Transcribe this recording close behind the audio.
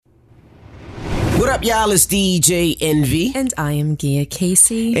up, y'all? It's DJ Envy. And I am Gia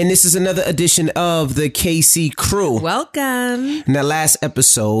Casey. And this is another edition of the KC Crew. Welcome. In the last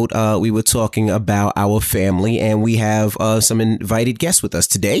episode, we were talking about our family, and we have some invited guests with us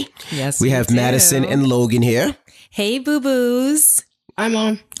today. Yes, we have do. Madison and Logan here. Hey, boo-boos. Hi,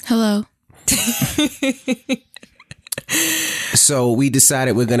 Mom. Hello. So we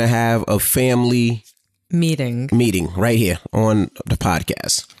decided we're going to have a family meeting right here on the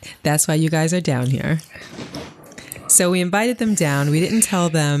podcast. That's why you guys are down here. So we invited them down. We didn't tell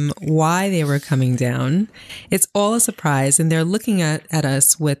them why they were coming down. It's all a surprise, and they're looking at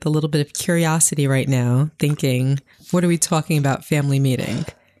us with a little bit of curiosity right now, thinking, what are we talking about family meeting?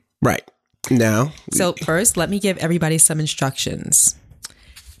 Right. Now. So first, let me give everybody some instructions.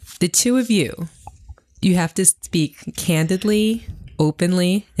 The two of you have to speak candidly,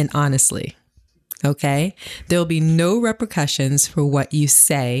 openly, and honestly. Okay? There'll be no repercussions for what you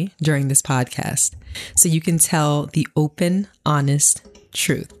say during this podcast. So you can tell the open, honest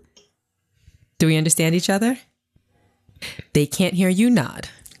truth. Do we understand each other? They can't hear you nod.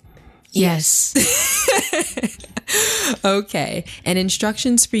 Yes. Okay. And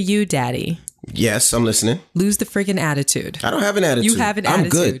instructions for you, Daddy. Yes, I'm listening. Lose the friggin' attitude. I don't have an attitude. You have an attitude. I'm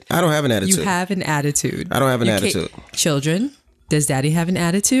good. I don't have an attitude. You have an attitude. I don't have an attitude. Children, does Daddy have an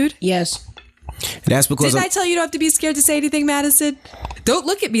attitude? Yes. That's because Didn't I tell you don't have to be scared to say anything, Madison? Don't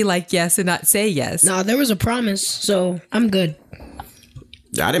look at me like yes and not say yes. No, there was a promise, so I'm good.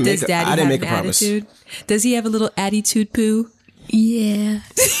 I didn't Does make Daddy I didn't have make a an promise. attitude? Does he have a little attitude poo? Yeah.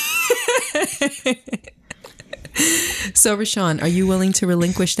 So, Rashawn, are you willing to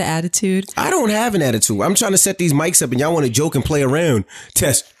relinquish the attitude? I don't have an attitude. I'm trying to set these mics up and y'all want to joke and play around.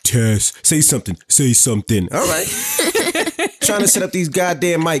 Test. Say something. All right. Trying to set up these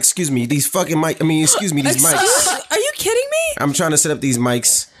goddamn mics. Excuse me. These fucking mics. These mics. Are you kidding me? I'm trying to set up these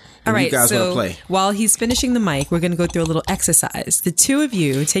mics. All right, you guys want to so play. While he's finishing the mic, we're going to go through a little exercise. The two of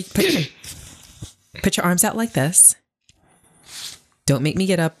you, put your arms out like this. Don't make me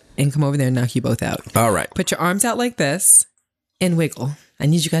get up and come over there and knock you both out. All right. Put your arms out like this and wiggle. I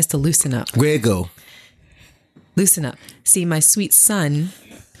need you guys to loosen up. Wiggle. Loosen up. See, my sweet son,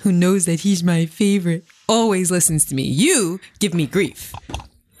 who knows that he's my favorite, always listens to me. You give me grief.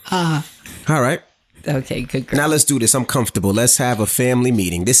 All right. Okay, good girl. Now let's do this. I'm comfortable. Let's have a family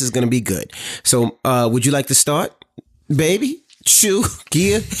meeting. This is going to be good. So would you like to start, baby? Chew,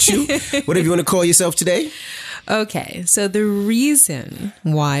 Gia, chew, whatever you want to call yourself today. Okay, so the reason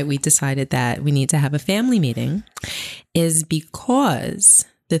why we decided that we need to have a family meeting is because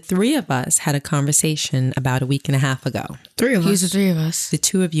the three of us had a conversation about a week and a half ago. Who's the three of us? The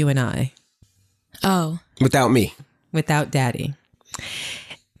two of you and I. Oh. Without me. Without Daddy.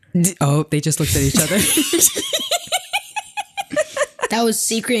 Oh, they just looked at each other. That was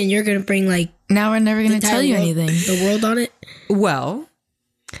secret, and you're gonna bring Now we're never going to tell you anything. The world on it. Well,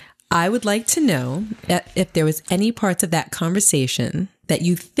 I would like to know if there was any parts of that conversation that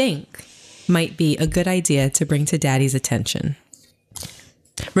you think might be a good idea to bring to Daddy's attention.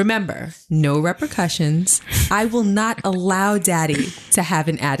 Remember, no repercussions. I will not allow Daddy to have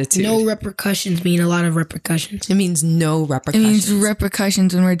an attitude. No repercussions mean a lot of repercussions. It means no It repercussions. means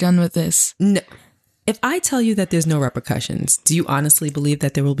repercussions when we're done with this. No. If I tell you that there's no repercussions, do you honestly believe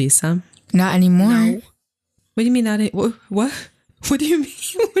that there will be some? Not anymore. No. What do you mean not? What? What do you mean?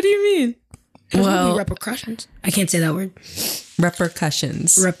 What do you mean? There's Well- gonna be repercussions. I can't say that word.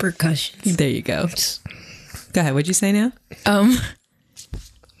 Repercussions. Repercussions. There you go. Go ahead. What'd you say now?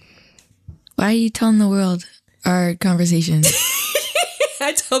 Why are you telling the world our conversation?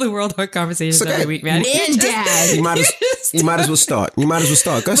 I tell the world our conversations every week, man. And Dad. You might as well start.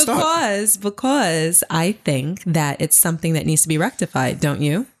 Go start. Because I think that it's something that needs to be rectified, don't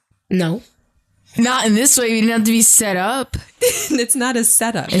you? No. Not in this way. We didn't have to be set up. It's not a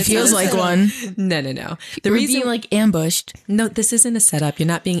setup. It feels like one. No. We're being ambushed. No, this isn't a setup. You're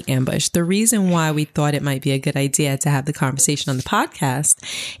not being ambushed. The reason why we thought it might be a good idea to have the conversation on the podcast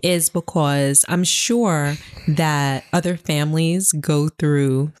is because I'm sure that other families go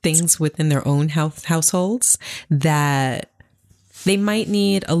through things within their own households that they might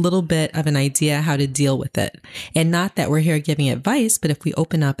need a little bit of an idea how to deal with it. And not that we're here giving advice, but if we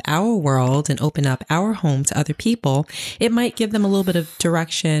open up our world and open up our home to other people, it might give them a little bit of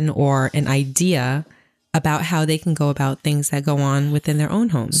direction or an idea about how they can go about things that go on within their own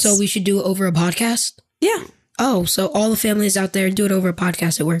homes. So we should do it over a podcast? Yeah. Oh, so all the families out there, do it over a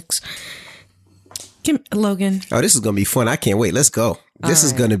podcast. It works. Logan. Oh, this is going to be fun. I can't wait. Let's go. This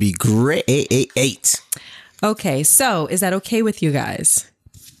is going to be great. Okay, so is that okay with you guys?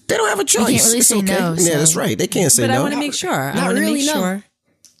 They don't have a choice. You can't really it's say okay. no. Yeah, that's right. They can't say But no. I want to make sure. Not really, no.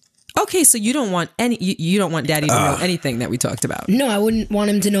 Okay, so you don't want you don't want Daddy to know anything that we talked about. No, I wouldn't want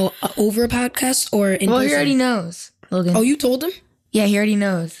him to know over a podcast or in person. He already knows, Logan. Oh, you told him? Yeah, he already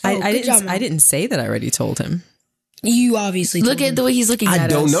knows. I didn't say that I already told him. You obviously Look at the way he's looking at us. I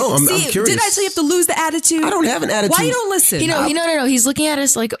don't know. I'm curious. Did I tell you have to lose the attitude? I don't have an attitude. Why you don't listen? No. He's looking at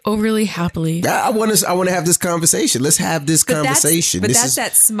us like overly happily. I want to have this conversation. Let's have this conversation. That's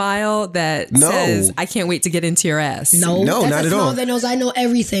that smile that says, "I can't wait to get into your ass." No, not at all. That knows I know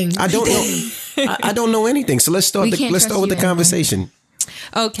everything. I don't know. I don't know anything. So let's start. Let's start with the conversation.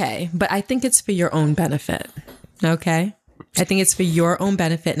 Okay, but I think it's for your own benefit. Okay. I think it's for your own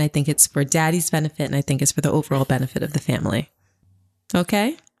benefit, and I think it's for Daddy's benefit, and I think it's for the overall benefit of the family.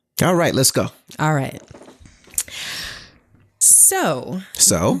 Okay? All right, let's go. All right. So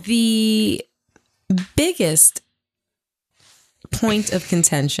the biggest point of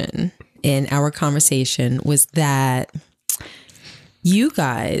contention in our conversation was that you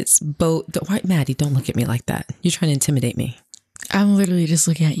guys both... Maddie, don't look at me like that. You're trying to intimidate me. I'm literally just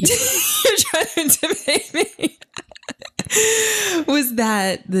looking at you. You're trying to intimidate me. Was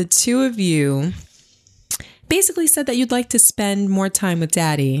that the two of you basically said that you'd like to spend more time with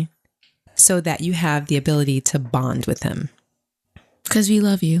Daddy so that you have the ability to bond with him. Because we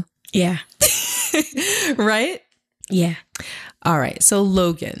love you. Yeah. Right? Yeah. All right. So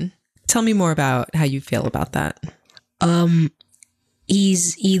Logan, tell me more about how you feel about that.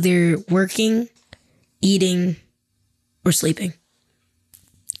 He's either working, eating, or sleeping.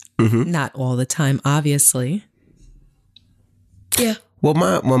 Mm-hmm. Not all the time, obviously. Yeah. Well,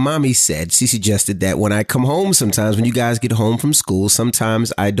 mommy said, she suggested that when I come home sometimes, when you guys get home from school,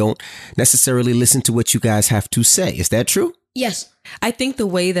 sometimes I don't necessarily listen to what you guys have to say. Is that true? Yes. I think the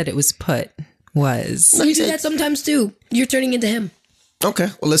way that it was put was... You do that sometimes too. You're turning into him. Okay.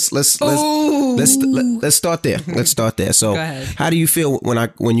 Well, let's start there. Let's start there. So, how do you feel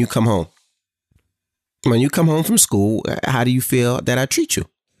when you come home? When you come home from school, how do you feel that I treat you?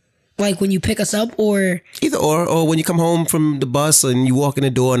 Like when you pick us up or... Either or when you come home from the bus and you walk in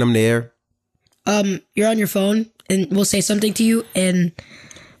the door and I'm there. You're on your phone and we'll say something to you and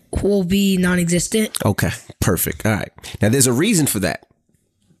we'll be non-existent. Okay, perfect. All right. Now there's a reason for that.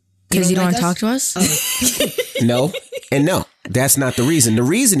 Because you don't want to talk to us? No, and no. That's not the reason. The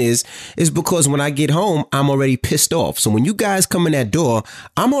reason is because when I get home, I'm already pissed off. So when you guys come in that door,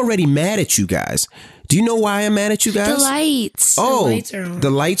 I'm already mad at you guys. Do you know why I'm mad at you guys? The lights. Oh, the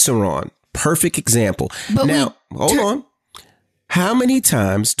lights are on. Perfect example. But now, hold on. How many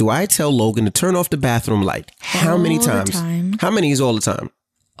times do I tell Logan to turn off the bathroom light? How many times? How many is all the time?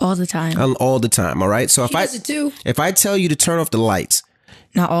 All the time. All the time. All right. So if I tell you to turn off the lights,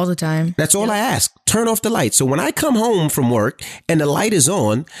 not all the time. That's all I ask. Turn off the light. So when I come home from work and the light is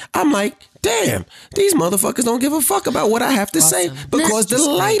on, I'm like, damn, these motherfuckers don't give a fuck about what I have to say because the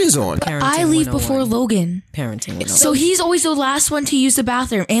light is on. I leave before Logan. Parenting 101. So he's always the last one to use the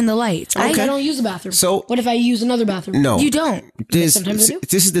bathroom and the lights. I don't use the bathroom. So what if I use another bathroom? No. You don't. Sometimes I do.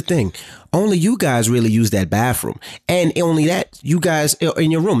 This is the thing. Only you guys really use that bathroom. And only that, you guys are in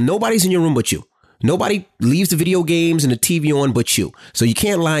your room. Nobody's in your room but you. Nobody leaves the video games and the TV on but you. So you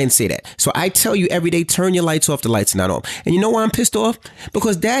can't lie and say that. So I tell you every day, turn your lights off. The lights are not on. And you know why I'm pissed off?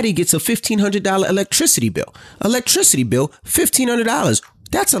 Because Daddy gets a $1,500 electricity bill. $1,500.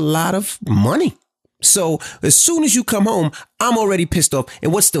 That's a lot of money. So as soon as you come home, I'm already pissed off.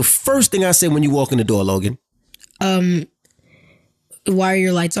 And what's the first thing I say when you walk in the door, Logan? Why are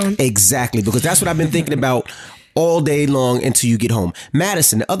your lights on? Exactly. Because that's what I've been thinking about all day long until you get home.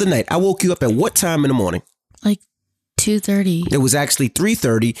 Madison, the other night, I woke you up at what time in the morning? Like 2:30. It was actually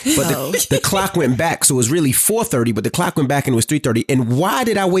 3:30, but the clock went back. So it was really 4:30, but the clock went back and it was 3:30. And why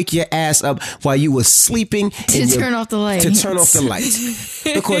did I wake your ass up while you were sleeping? To turn off the lights. To turn off the lights.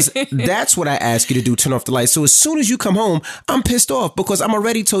 Because that's what I asked you to do, turn off the lights. So as soon as you come home, I'm pissed off because I'm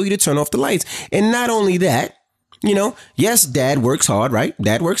already told you to turn off the lights. And not only that, you know, yes, Dad works hard, right?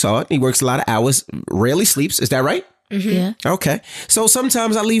 Dad works hard. He works a lot of hours, rarely sleeps. Is that right? Mm-hmm. Yeah. Okay. So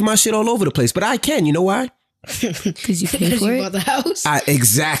sometimes I leave my shit all over the place, but I can. You know why? Because you pay for it? Bought the house?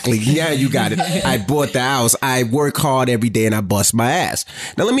 Exactly. Yeah, you got it. I bought the house. I work hard every day and I bust my ass.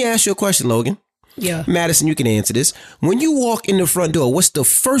 Now, let me ask you a question, Logan. Yeah. Madison, you can answer this. When you walk in the front door, what's the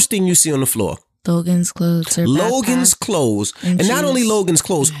first thing you see on the floor? Logan's clothes. Logan's clothes. And not only Logan's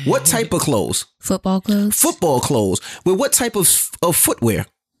clothes, what type of clothes? Football clothes. Football clothes. With what type of footwear?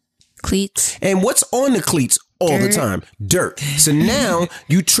 Cleats. And what's on the cleats? all the time. Dirt. So now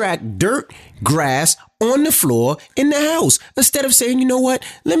you track dirt, grass on the floor in the house. Instead of saying, you know what?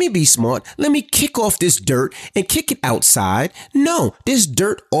 Let me be smart. Let me kick off this dirt and kick it outside. No, there's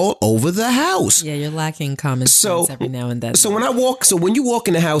dirt all over the house. Yeah, you're lacking common sense every now and then. So when you walk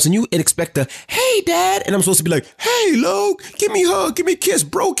in the house and you expect a, hey, Dad, and I'm supposed to be like, hey, Log, give me a hug, give me a kiss,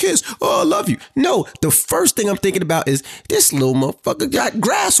 bro, kiss. Oh, I love you. No, the first thing I'm thinking about is this little motherfucker got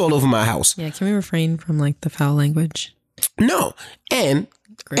grass all over my house. Yeah, can we refrain from like the foul language? No, and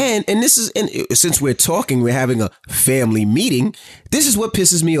this is, and since we're talking, we're having a family meeting. This is what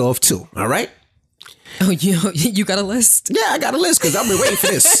pisses me off too. All right. Oh, you got a list? Yeah, I got a list because I've been waiting for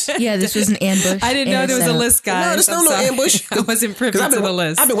this. Yeah, this was an ambush. I didn't know there was a list, guys. No, there's no ambush. I wasn't privy to the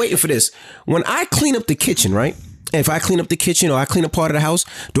list. I've been waiting for this. When I clean up the kitchen, right? If I clean up the kitchen or I clean up part of the house,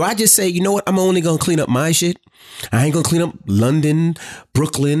 do I just say, you know what? I'm only going to clean up my shit. I ain't going to clean up London,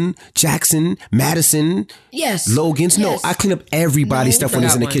 Brooklyn, Jackson, Madison, Logan's. No, I clean up everybody's stuff when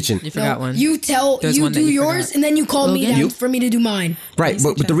it's in the kitchen. You forgot one. You do yours and then you call me down for me to do mine. Right.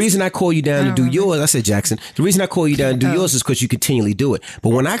 But the reason I call you down to do yours, I said Jackson. The reason I call you down to do yours is because you continually do it. But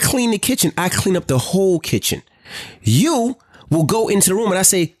when I clean the kitchen, I clean up the whole kitchen. You will go into the room and I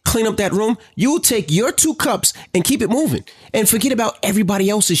say, clean up that room. You will take your 2 cups and keep it moving and forget about everybody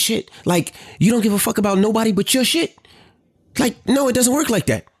else's shit. Like, you don't give a fuck about nobody but your shit. Like, no, it doesn't work like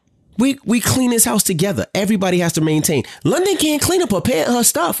that. We clean this house together. Everybody has to maintain. London can't clean up her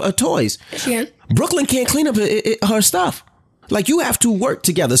stuff, her toys. She can. Brooklyn can't clean up her stuff. Like, you have to work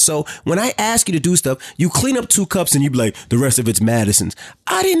together. So when I ask you to do stuff, you clean up 2 cups and you be like, the rest of it's Madison's.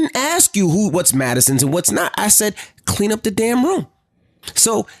 I didn't ask you what's Madison's and what's not. I said, clean up the damn room.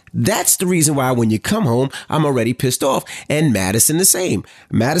 So that's the reason why when you come home, I'm already pissed off. And Madison the same.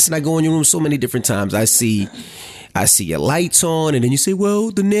 Madison, I go in your room so many different times. I see your lights on, and then you say,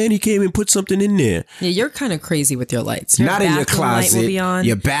 well, the nanny came and put something in there. Yeah, you're kind of crazy with your lights. Your Not in your closet. Light will be on.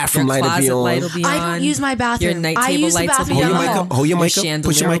 Your bathroom light will be on. Light will be on. I don't use my bathroom. Your night table lights will be on. Hold your mic up.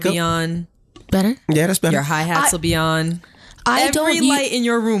 Put your mic will be up. on. Better? Yeah, that's better. Your hi-hats will be on. Every light in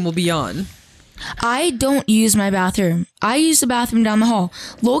your room will be on. I don't use my bathroom. I use the bathroom down the hall.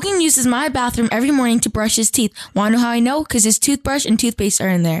 Logan uses my bathroom every morning to brush his teeth. Want to know how I know? Because his toothbrush and toothpaste are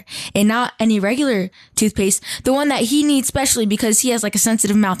in there. And not any regular toothpaste. The one that he needs specially because he has like a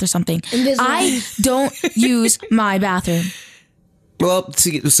sensitive mouth or something. I don't use my bathroom. Well,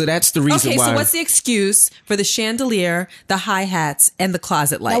 so that's the reason why. Okay, so what's the excuse for the chandelier, the hi-hats, and the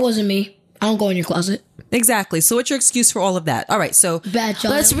closet light? That wasn't me. I don't go in your closet. Exactly. So what's your excuse for all of that? All right. So bad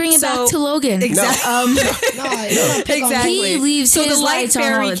child. Let's bring it back to Logan. Exactly. Exactly. He leaves his lights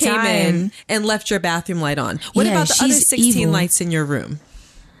on all the time. Came in and left your bathroom light on. What about the other 16 evil. Lights in your room?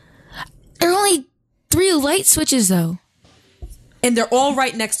 There are only 3 light switches though. And they're all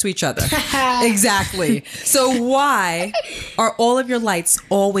right next to each other. Exactly. So why are all of your lights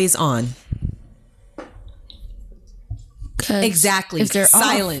always on? Exactly. If they're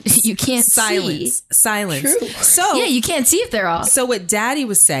silence, off, you can't silence. see. Silence. True. So yeah, you can't see if they're off. So what Daddy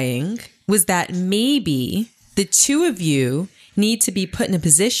was saying was that maybe the 2 of you need to be put in a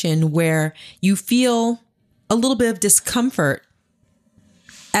position where you feel a little bit of discomfort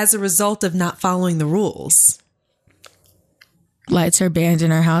as a result of not following the rules. Lights are banned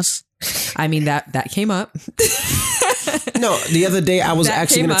in our house. I mean, that came up. No, the other day I was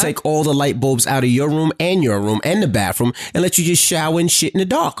actually going to take all the light bulbs out of your room and the bathroom and let you just shower and shit in the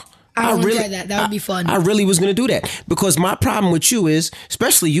dark. I would try that. That would be fun. I really was going to do that because my problem with you is,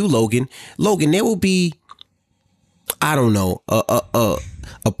 especially you, Logan, there will be, I don't know,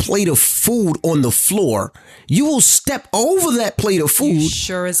 a plate of food on the floor. You will step over that plate of food. You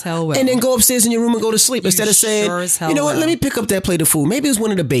sure as hell will. And then go upstairs in your room and go to sleep instead of saying, you know what, let me pick up that plate of food. Maybe it's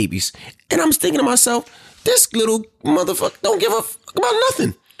one of the babies. And I'm thinking to myself, this little motherfucker don't give a fuck about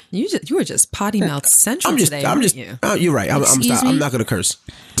nothing. You were just potty mouth central today. You're right. I'm not going to curse.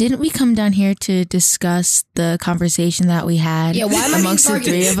 Didn't we come down here to discuss the conversation that we had amongst the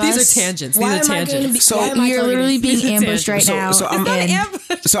 3 of us? These are tangents. So you're literally being ambushed right now. So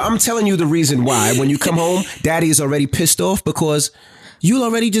I'm telling you the reason why. When you come home, Daddy is already pissed off because you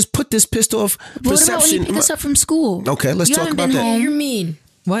already just put this pissed off perception. What about when you pick us up from school? Okay, let's talk about that. You're mean.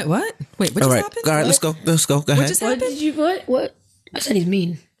 What? Wait, what just happened? All right, let's go. Go ahead. What just happened? What? I said he's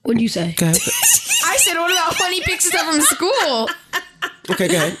mean. What did you say? Go ahead. I said, what about when he picks us up from school? Okay,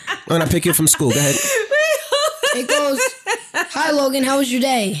 go ahead. When I pick you up from school, go ahead. It goes, hi, Logan, how was your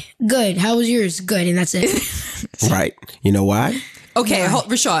day? Good. How was yours? Good. And that's it. Right. You know why? Okay,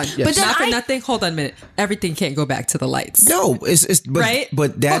 Rashawn. Yes. But not for nothing. Hold on a minute. Everything can't go back to the lights. No, it's right.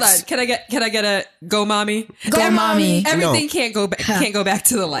 But that's. Hold on. Can I get a go, mommy? Go, mommy. Everything can't go back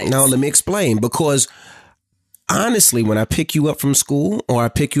to the lights. No, let me explain. Because honestly, when I pick you up from school or I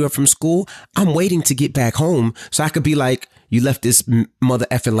pick you up from school, I'm waiting to get back home so I could be like, you left this mother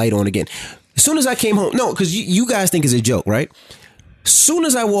effing light on again. As soon as I came home, no, because you guys think it's a joke, right? Soon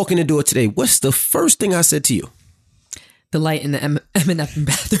as I walk in the door today, what's the first thing I said to you? The light in the M&F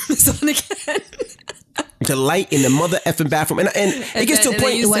bathroom is on again. The light in the mother effing bathroom. And it gets to a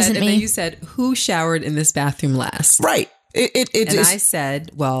point. It wasn't me. And then you said, who showered in this bathroom last? Right. I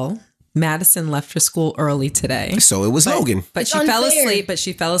said, well, Madison left for school early today. So it was Logan. But she fell asleep. But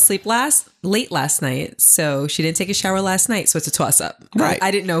she fell asleep late last night. So she didn't take a shower last night. So it's a toss up. Right.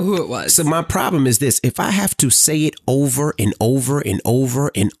 I didn't know who it was. So my problem is this: if I have to say it over and over and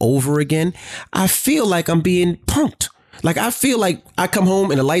over and over again, I feel like I'm being punked. Like I feel like I come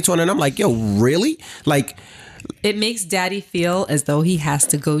home and the lights on, and I'm like, yo, really? Like. It makes Daddy feel as though he has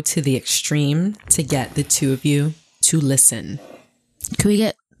to go to the extreme to get the two of you to listen. Can we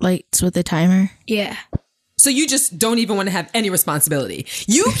get lights with the timer? Yeah. So you just don't even want to have any responsibility.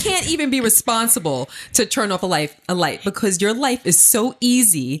 You can't even be responsible to turn off a light because your life is so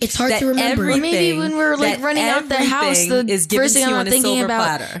easy. It's hard to remember. Or maybe when we're like running out the house, the first thing I'm thinking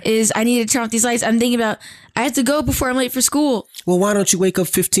about is I need to turn off these lights. I'm thinking about I have to go before I'm late for school. Well, why don't you wake up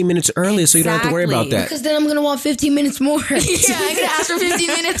 15 minutes earlier so you don't have to worry about that? Because then I'm going to want 15 minutes more. Yeah, I'm going to ask for 15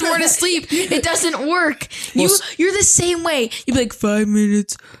 minutes more to sleep. It doesn't work. You're the same way. You'd be like, 5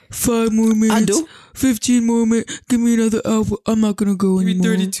 minutes, 5 more minutes. I do. 15 more minutes. Give me another hour. I'm not going to go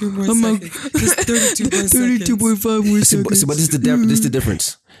anymore. 32 more seconds. Just 32 more seconds. 32.5 more seconds. But this is the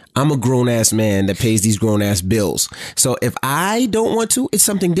difference. I'm a grown-ass man that pays these grown-ass bills. So if I don't want to, it's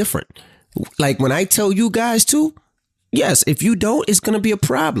something different. Like when I tell you guys to, yes, if you don't, it's going to be a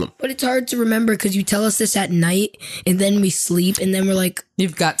problem. But it's hard to remember because you tell us this at night and then we sleep and then we're like...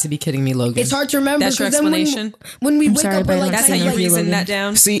 You've got to be kidding me, Logan. It's hard to remember. That's your explanation? When we wake up, we're like... That's how you reason that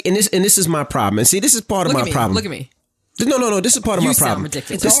down? See, and this is my problem. And see, this is part of my problem. Look at me. No, this is part of my problem.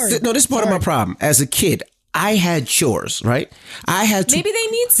 Ridiculous. This is part of my problem. As a kid, I had chores, right? I had to... Maybe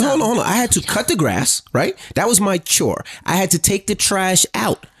they need some. Hold on. I had to cut the grass, right? That was my chore. I had to take the trash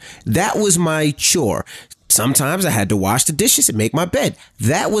out. That was my chore. Sometimes I had to wash the dishes and make my bed.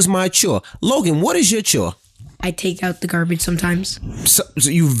 That was my chore. Logan, what is your chore? I take out the garbage sometimes. So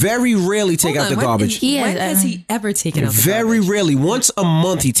you very rarely take out the garbage. When has he ever taken out the garbage? Very rarely. Once a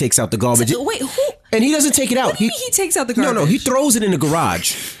month he takes out the garbage. Wait, who? And he doesn't take it out. What do you mean he takes out the garbage? No, he throws it in the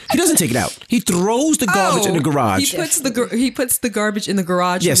garage. He doesn't take it out. He throws the garbage in the garage. He puts the garbage in the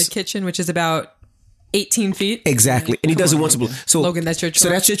garage in the kitchen, which is about 18 feet. Exactly. And he does it once a month. So Logan, that's your chore. So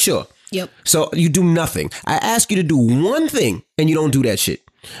that's your chore. Yep. So you do nothing. I ask you to do one thing and you don't do that shit.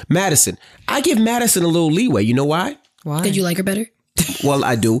 Madison, I give Madison a little leeway. You know why? Why? Did you like her better? Well,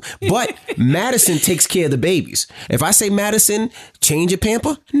 I do. But Madison takes care of the babies. If I say, Madison, change your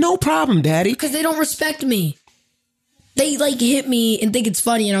pamper, no problem, Daddy. Because they don't respect me. They like hit me and think it's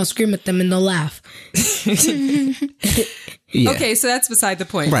funny and I'll scream at them and they'll laugh. Yeah. Okay, so that's beside the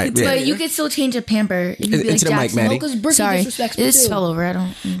point. Right. Yeah. But you could still change a pamper. You could be Into the mic, Maddie. Sorry, this too. fell over. I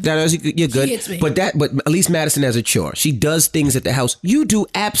don't. You're good. She hits me. But at least Madison has a chore. She does things at the house. You do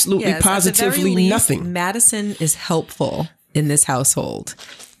absolutely, positively at the very least, nothing. Madison is helpful in this household.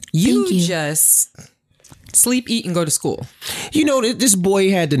 You just sleep, eat, and go to school. You know, this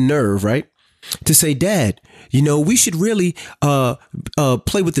boy had the nerve, right, to say, Dad, you know, we should really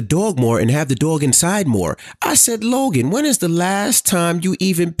play with the dog more and have the dog inside more. I said, Logan, when is the last time you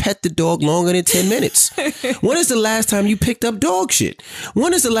even pet the dog longer than 10 minutes? When is the last time you picked up dog shit?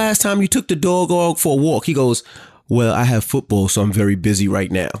 When is the last time you took the dog for a walk? He goes, well, I have football, so I'm very busy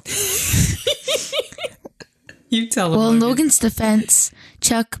right now. You tell him. Well, in Logan's defense,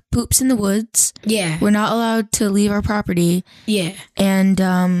 Chuck poops in the woods. Yeah. We're not allowed to leave our property. Yeah.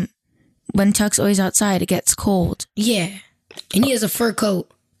 And when Chuck's always outside, it gets cold. Yeah. And he has a fur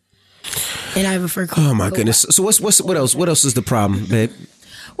coat. And I have a fur coat. Oh my goodness. So what else? What else is the problem, babe?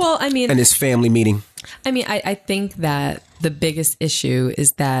 Well, I mean, and this family meeting. I mean, I think that the biggest issue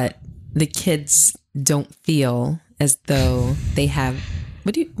is that the kids don't feel as though they have.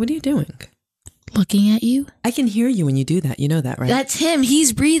 What are you doing? Looking at you. I can hear you when you do that. You know that, right? That's him.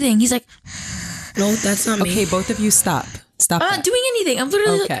 He's breathing. He's like, no, that's not me. Okay, both of you stop. Stop. I'm not doing anything. I'm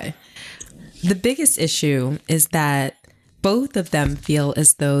literally okay. The biggest issue is that both of them feel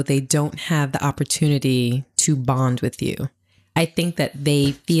as though they don't have the opportunity to bond with you. I think that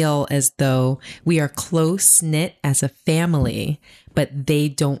they feel as though we are close knit as a family, but they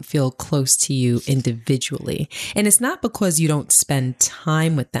don't feel close to you individually. And it's not because you don't spend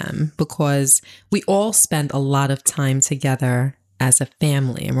time with them, because we all spend a lot of time together as a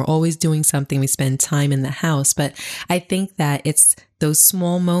family and we're always doing something. We spend time in the house. But I think that it's those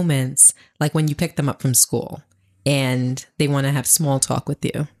small moments, like when you pick them up from school and they want to have small talk with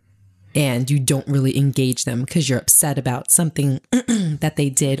you, and you don't really engage them because you're upset about something that they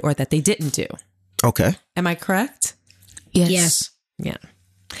did or that they didn't do. Okay. Am I correct? Yes. Yeah.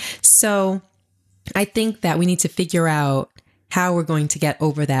 So I think that we need to figure out how we're going to get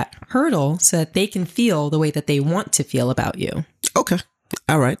over that hurdle so that they can feel the way that they want to feel about you. Okay.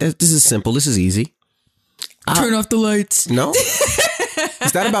 All right. This is simple. This is easy. Turn off the lights. No.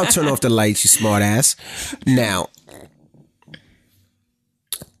 It's not about turn off the lights, you smart ass. Now,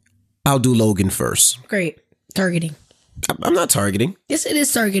 I'll do Logan first. Great. Targeting. I'm not targeting. Yes, it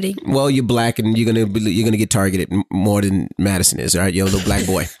is targeting. Well, you're black and you're gonna get targeted more than Madison is. All right, you're a little black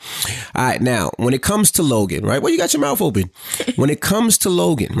boy. All right, now when it comes to Logan, right? Well, you got your mouth open. When it comes to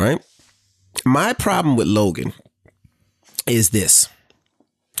Logan, right? My problem with Logan is this.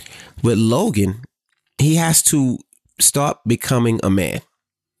 With Logan, he has to start becoming a man,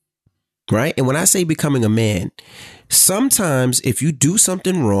 right? And when I say becoming a man, sometimes if you do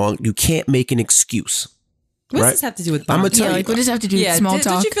something wrong, you can't make an excuse. What does Right? this have to do with I'm gonna boundaries? tell Yeah, you. like what does it have to do with small did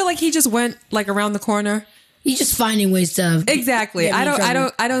talk? you feel like he just went like around the corner? He's just finding ways to Exactly. get me in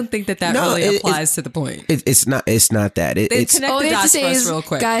trouble. I don't think that No, really it- applies to the point. It's not that. It's Connect All the they have to dots say for us is, real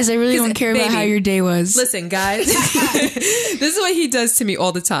quick. guys, I really 'Cause, don't care about how baby, your day was. Listen, guys, this is what he does to me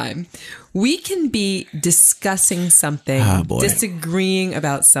all the time. We can be discussing something, Oh, boy. disagreeing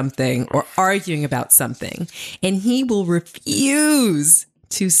about something, or arguing about something, and he will refuse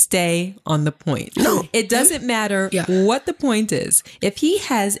to stay on the point. No. It doesn't matter Yeah. what the point is. If he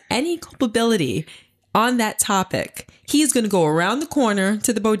has any culpability on that topic, he's going to go around the corner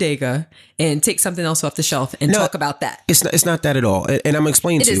to the bodega and take something else off the shelf and No. talk about that. It's not that at all. And I'm gonna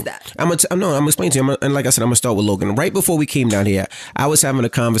explain It to is you. that. I'm gonna explain to you. And like I said, I'm gonna start with Logan. Right before we came down here, I was having a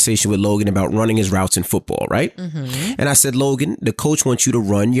conversation with Logan about running his routes in football, right? Mm-hmm. And I said, Logan, the coach wants you to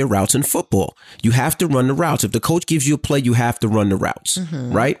run your routes in football. You have to run the routes. If the coach gives you a play, you have to run the routes,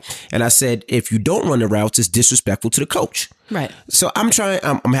 Mm-hmm. right? And I said, if you don't run the routes, it's disrespectful to the coach. Right. So I'm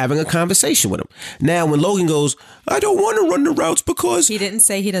having a conversation with him. Now, when Logan goes, I don't want to run the routes because He didn't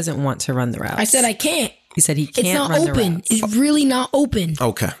say he doesn't want to run the routes. I said I can't. He said he It's can't not run the open. routes. It's really not open.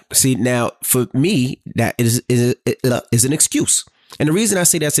 Okay. See, now for me, that is an excuse. And the reason I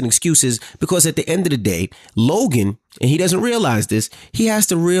say that's an excuse is because at the end of the day, Logan, and he doesn't realize this, he has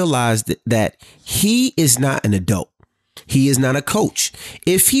to realize that he is not an adult. He is not a coach.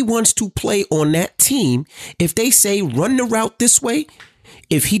 If he wants to play on that team, if they say run the route this way,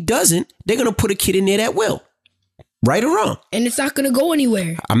 if he doesn't, they're going to put a kid in there that will. Right or wrong? And it's not going to go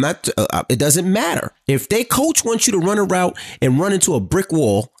anywhere. I'm not, it doesn't matter. If they coach wants you to run a route and run into a brick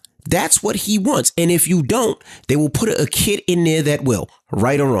wall, that's what he wants. And if you don't, they will put a kid in there that will.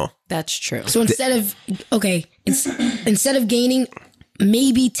 Right or wrong? That's true. So instead of gaining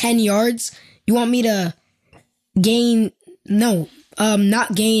maybe 10 yards, you want me to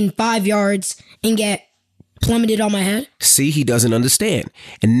not gain 5 yards and get plummeted on my head? See, he doesn't understand.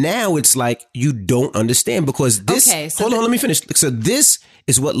 And now it's like you don't understand because this. Okay, so hold on, let me finish. So this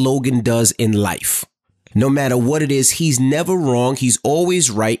is what Logan does in life. No matter what it is, he's never wrong. He's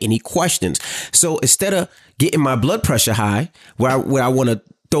always right and he questions. So instead of getting my blood pressure high, where I want to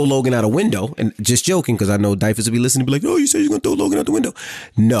throw Logan out a window, and just joking because I know Dyfus will be listening and be like, oh, you said you're going to throw Logan out the window.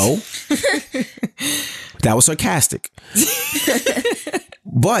 No. That was sarcastic.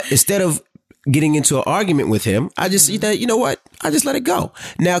 But instead of getting into an argument with him, I just see that, you know what? I just let it go.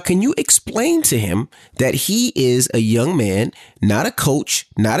 Now, can you explain to him that he is a young man, not a coach,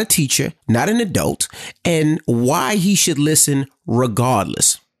 not a teacher, not an adult, and why he should listen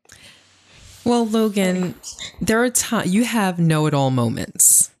regardless? Well, Logan, there are times you have know-it-all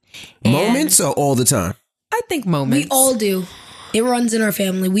moments. Moments or all the time? I think moments. We all do. It runs in our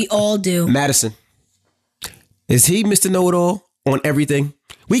family. We all do. Madison, is he Mr. Know-It-All on everything?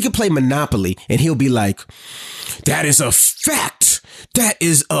 We could play Monopoly and he'll be like, that is a fact. That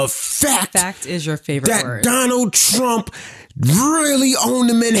is a fact. Fact is your favorite That word. Donald Trump really owned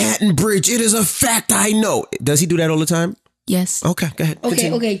the Manhattan Bridge. It is a fact I know. Does he do that all the time? Yes. Okay, go ahead.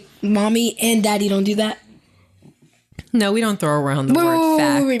 Continue. Okay. Mommy and daddy don't do that. No, we don't throw around the word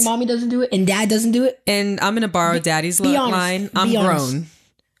fact. Wait. Mommy doesn't do it and dad doesn't do it? And I'm going to borrow Daddy's be honest. line. I'm Be grown. honest.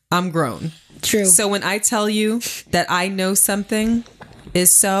 I'm grown. True. So when I tell you that I know something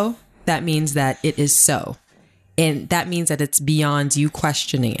is so, that means that it is so. And that means that it's beyond you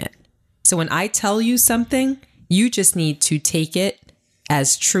questioning it. So when I tell you something, you just need to take it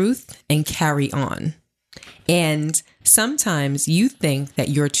as truth and carry on. And sometimes you think that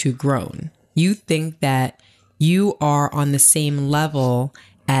you're too grown. You think that you are on the same level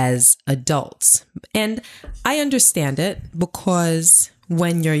as adults. And I understand it because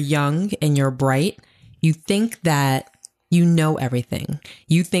when you're young and you're bright, You think that you know everything.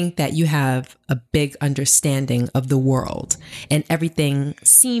 You think that you have a big understanding of the world and everything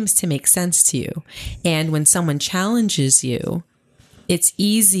seems to make sense to you. And when someone challenges you, it's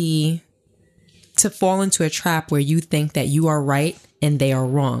easy to fall into a trap where you think that you are right and they are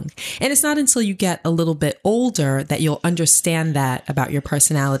wrong. And it's not until you get a little bit older that you'll understand that about your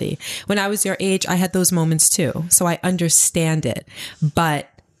personality. When I was your age, I had those moments too. So I understand it. But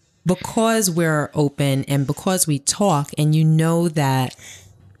because we're open and because we talk and you know that,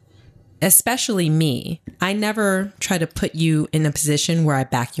 especially me, I never try to put you in a position where I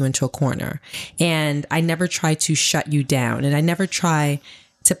back you into a corner, and I never try to shut you down, and I never try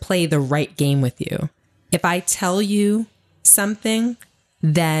to play the right game with you. If I tell you something,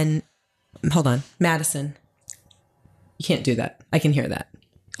 then hold on, Madison, you can't do that. I can hear that.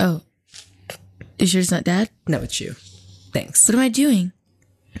 Oh, you sure it's not Dad? No, it's you. Thanks. What am I doing?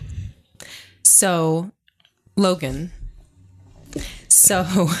 So, Logan,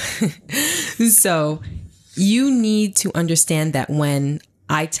 so you need to understand that when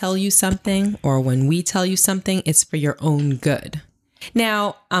I tell you something or when we tell you something, it's for your own good.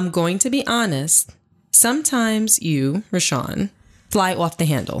 Now, I'm going to be honest. Sometimes you, Rashawn, fly off the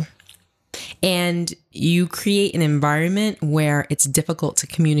handle and you create an environment where it's difficult to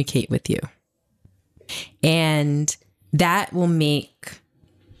communicate with you. And that will make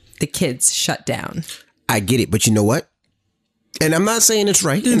the kids shut down. I get it, but you know what? And I'm not saying it's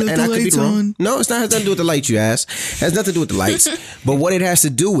right, and I could be wrong. No, it's not has nothing to do with the lights, you ass. It has nothing to do with the lights. But what it has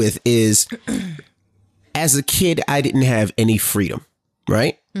to do with is, as a kid, I didn't have any freedom,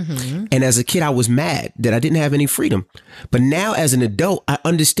 right? Mm-hmm. And as a kid, I was mad that I didn't have any freedom. But now, as an adult, I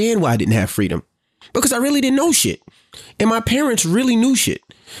understand why I didn't have freedom. Because I really didn't know shit. And my parents really knew shit.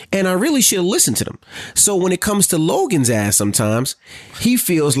 And I really should have listened to them. So when it comes to Logan's ass sometimes, he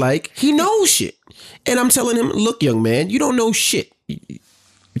feels like he knows shit. And I'm telling him, look, young man, you don't know shit.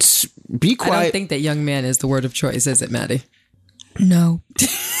 Be quiet. I don't think that young man is the word of choice, is it, Maddie? No.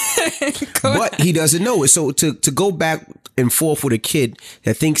 But he doesn't know it. So to go back and forth with a kid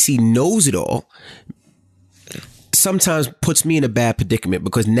that thinks he knows it all sometimes puts me in a bad predicament,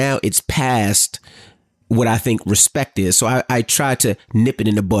 because now it's past what I think respect is. So I try to nip it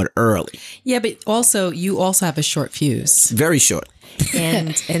in the bud early. Yeah, but you also have a short fuse. Very short.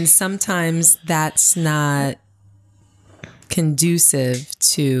 And sometimes that's not conducive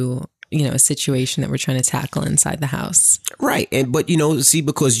to, a situation that we're trying to tackle inside the house. Right. But see,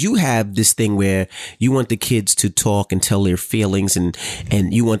 because you have this thing where you want the kids to talk and tell their feelings, and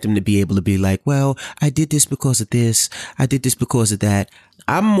you want them to be able to be like, well, I did this because of this. I did this because of that.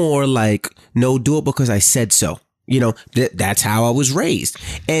 I'm more like, no, do it because I said so. That's how I was raised.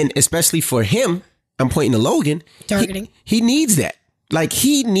 And especially for him, I'm pointing to Logan. Targeting. He needs that. Like,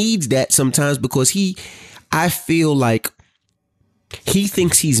 he needs that sometimes, because I feel like he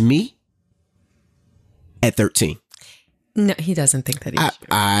thinks he's me at 13. No, he doesn't think that he's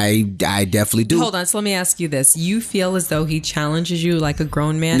I definitely do. Hold on. So let me ask you this. You feel as though he challenges you like a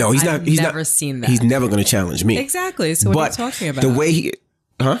grown man? No, he's not. I've never seen that. He's never going to challenge me. Exactly. So what are you talking about? The way he...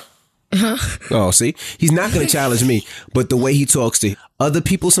 Huh? Oh, see? He's not going to challenge me. But the way he talks to other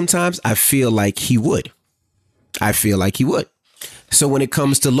people sometimes, I feel like he would. So when it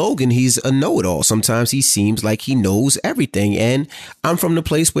comes to Logan, he's a know-it-all. Sometimes he seems like he knows everything. And I'm from the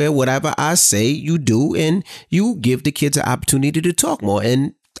place where whatever I say, you do, and you give the kids an opportunity to talk more.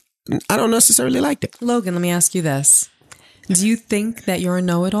 And I don't necessarily like that. Logan, let me ask you this. Do you think that you're a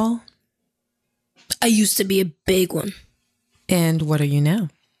know-it-all? I used to be a big one. And what are you now?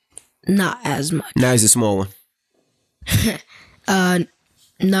 Not as much. Now he's a small one.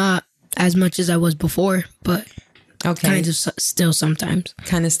 Not as much as I was before, but... Okay. Kind of still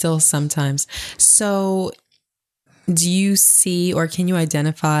sometimes. So do you see, or can you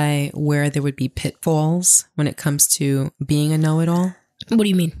identify where there would be pitfalls when it comes to being a know-it-all? What do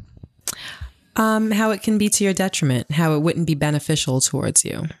you mean? How it can be to your detriment, how it wouldn't be beneficial towards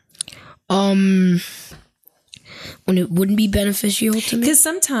you. When it wouldn't be beneficial to me? Because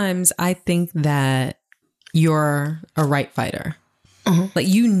sometimes I think that you're a right fighter. Uh-huh. Like,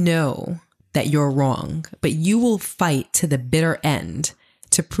 that you're wrong, but you will fight to the bitter end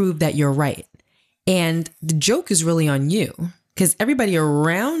to prove that you're right. And the joke is really on you, because everybody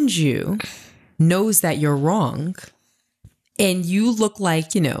around you knows that you're wrong. And you look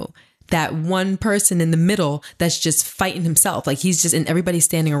like, that one person in the middle that's just fighting himself. Like, he's just, and everybody's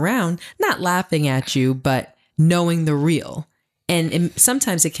standing around, not laughing at you, but knowing the real. And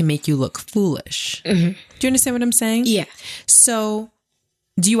sometimes it can make you look foolish. Mm-hmm. Do you understand what I'm saying? Yeah. So...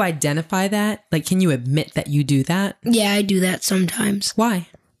 do you identify that? Like, can you admit that you do that? Yeah, I do that sometimes. Why?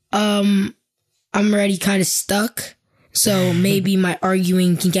 I'm already kind of stuck. So maybe my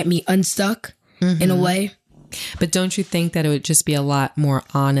arguing can get me unstuck in a way. But don't you think that it would just be a lot more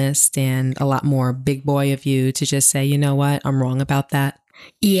honest and a lot more big boy of you to just say, you know what, I'm wrong about that?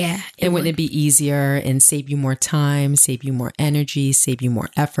 Yeah. And wouldn't it be easier and save you more time, save you more energy, save you more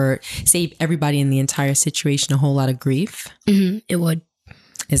effort, save everybody in the entire situation a whole lot of grief? It would.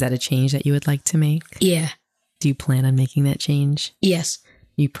 Is that a change that you would like to make? Yeah. Do you plan on making that change? Yes.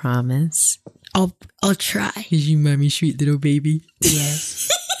 You promise? I'll try. Is you mommy sweet little baby? Yes.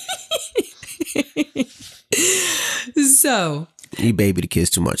 So. He baby the kids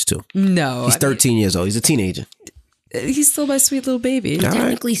too much too. No. He's 13 years old. He's a teenager. He's still my sweet little baby.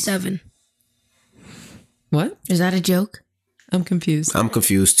 Technically 7. What? Is that a joke? I'm confused. I'm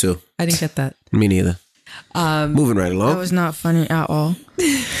confused too. I didn't get that. Me neither. Moving right along. That was not funny at all.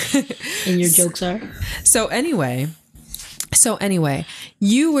 And your jokes are? So anyway,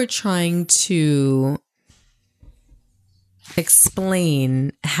 you were trying to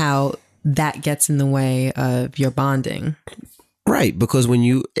explain how that gets in the way of your bonding. Right, because when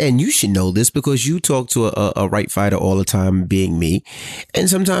you should know this because you talk to a right fighter all the time, being me, and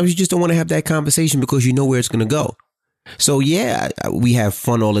sometimes you just don't want to have that conversation because you know where it's going to go. So yeah, we have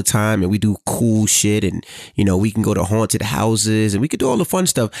fun all the time and we do cool shit and, you know, we can go to haunted houses and we could do all the fun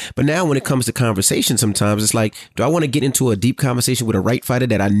stuff. But now when it comes to conversation, sometimes it's like, do I want to get into a deep conversation with a right fighter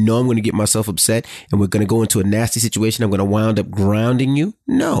that I know I'm going to get myself upset and we're going to go into a nasty situation? I'm going to wind up grounding you?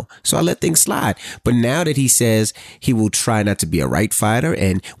 No. So I let things slide. But now that he says he will try not to be a right fighter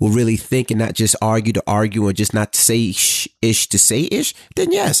and will really think and not just argue to argue or just not say ish to say ish,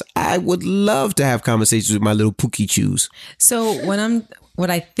 then yes, I would love to have conversations with my little Pookie Chews. So what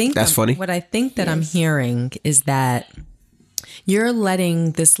I think that I'm hearing is that you're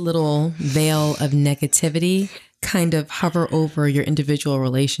letting this little veil of negativity kind of hover over your individual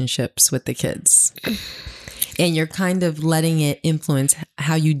relationships with the kids. And you're kind of letting it influence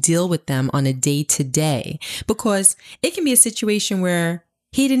how you deal with them on a day to day, because it can be a situation where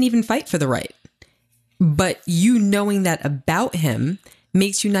he didn't even fight for the right, but you knowing that about him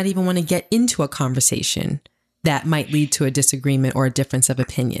makes you not even want to get into a conversation that might lead to a disagreement or a difference of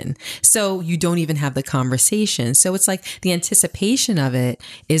opinion. So you don't even have the conversation. So it's like the anticipation of it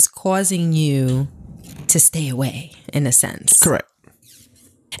is causing you to stay away in a sense. Correct.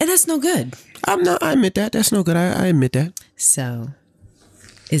 And that's no good. I admit that. That's no good. I admit that. So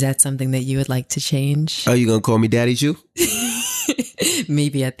is that something that you would like to change? Are you going to call me Daddy Jew?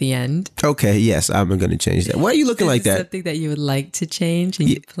 Maybe at the end. Okay, yes, I'm going to change that. Why are you looking like that? Something that you would like to change and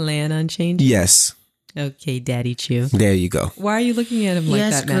you plan on changing? Yes. Okay, Daddy Chew. There you go. Why are you looking at him like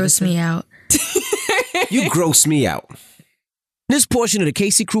that, gross Madison? me out. You gross me out. This portion of the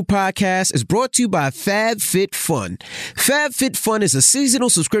KC Crew podcast is brought to you by FabFitFun. FabFitFun is a seasonal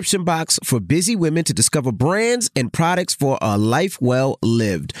subscription box for busy women to discover brands and products for a life well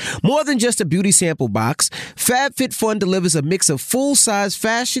lived. More than just a beauty sample box, FabFitFun delivers a mix of full-size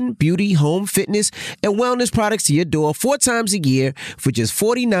fashion, beauty, home, fitness, and wellness products to your door 4 times a year for just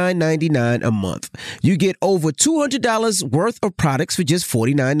 $49.99 a month. You get over $200 worth of products for just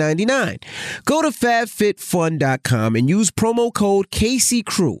 $49.99. Go to FabFitFun.com and use promo code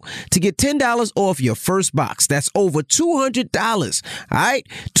KCCrew to get $10 off your first box. That's over $200. All right?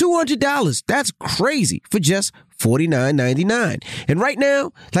 $200. That's crazy for just $49.99. And right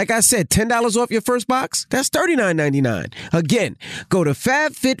now, like I said, $10 off your first box, that's $39.99. Again, go to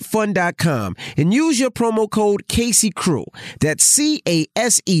FabFitFun.com and use your promo code KCCrew. That's CASEYCREW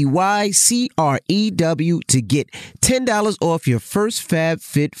to get $10 off your first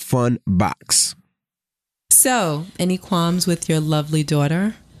FabFitFun box. So, any qualms with your lovely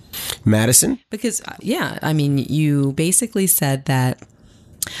daughter? Madison? Because, you basically said that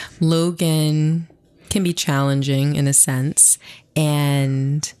Logan can be challenging in a sense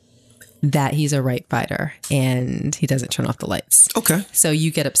and that he's a right fighter and he doesn't turn off the lights. Okay. So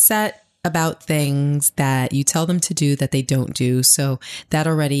you get upset about things that you tell them to do that they don't do. So that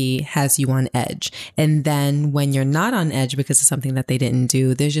already has you on edge. And then when you're not on edge because of something that they didn't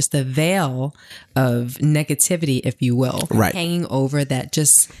do, there's just a veil of negativity, if you will, right, hanging over that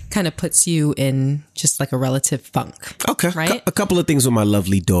just kind of puts you in just like a relative funk. Okay. Right? A couple of things with my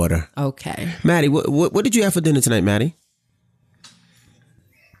lovely daughter. Okay. Maddie, what did you have for dinner tonight, Maddie?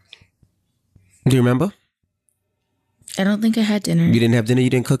 Do you remember? I don't think I had dinner. You didn't have dinner?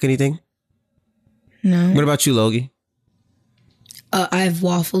 You didn't cook anything? No. What about you, Logie? I have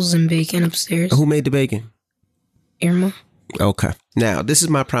waffles and bacon upstairs. Who made the bacon? Irma. Okay. Now, this is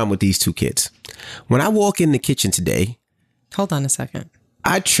my problem with these two kids. When I walk in the kitchen today... Hold on a second.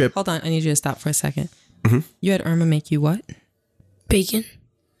 I trip... Hold on. I need you to stop for a second. Mm-hmm. You had Irma make you what? Bacon.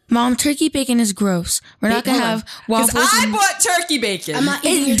 Mom, turkey bacon is gross. We're not going to have waffles. I bought turkey bacon. I'm not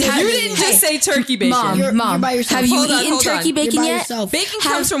eating your turkey You bacon. didn't just say turkey bacon. Mom, You're by yourself. have you Hold on, eaten hold on. turkey bacon You're by yet? yourself. Bacon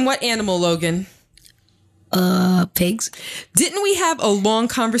comes from what animal, Logan? Pigs. Didn't we have a long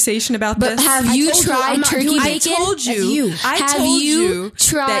conversation about But this? have I you told you, I'm tried not turkey doing it. bacon? I told you. That's you. I Have told you that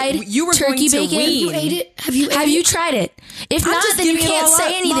tried you were turkey going to bacon? wean. Have you ate it? Have you tried it? If not, just then you giving it can't all say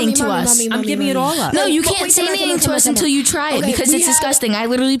up. anything to us. I'm giving it all up. No, you But can't wait, say come on, anything come to on, us come on. until you try it Okay, because we it's have- disgusting. I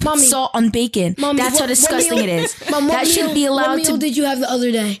literally put Mommy. salt on bacon. Mommy, That's how what disgusting meal- it is. Mom, what That shouldn't meal- be allowed What meal to. did you have the other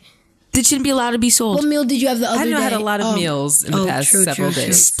day? That shouldn't be allowed to be What sold. meal did you have the other day? I know I had a lot of Oh. meals in the past several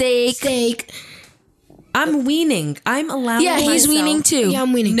days. Steak. I'm weaning. I'm allowing Yeah, he's myself- weaning too. Yeah,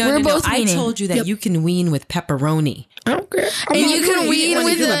 I'm weaning. No, We're no, both I weaning. told you that you can wean with pepperoni. I don't care. I'm And not you doing can it. wean wanna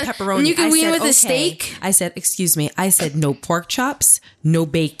with do a pepperoni. and you can I wean said, with a okay. steak. I said, excuse me. I said no pork chops, no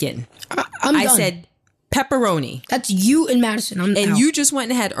bacon. I'm I done. said pepperoni. That's you and Madison. I'm And out. you just went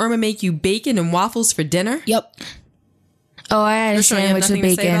and had Irma make you bacon and waffles for dinner? Yep. Oh, I had a Rashawn, you have sandwich with nothing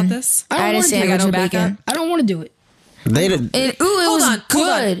to say about bacon. this? I I had a don't wanna do it. sandwich I got no with backup. bacon. I don't want to do it. They did. And, it was Hold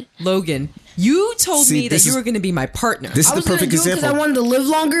good. on. Logan, you told See, me that this you is- were going to be my partner. This is I the was gonna perfect do it because I example. wanted to live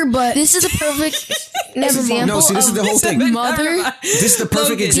longer, but This is a perfect example. No, see, this is the whole thing. Mother. This is the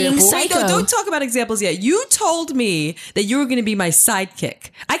perfect Logan, example. being Wait, psycho. don't talk about examples yet. You told me that you were going to be my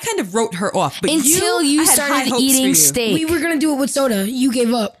sidekick. I kind of wrote her off, but Until I you had high started hopes for eating you. steak. we were gonna do it with soda. You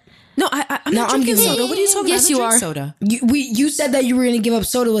gave up. No, I'm No, not I'm drinking giving soda. up. What are you talking Yes, about? I you don't are. drink soda. You said that you were gonna give up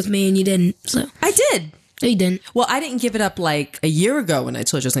soda with me, and you didn't. So I did. no, you didn't. Well, I didn't give it up like a year ago when I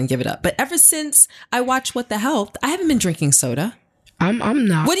told you I was going to give it up. But ever since I watched What the Health, I haven't been drinking soda. I'm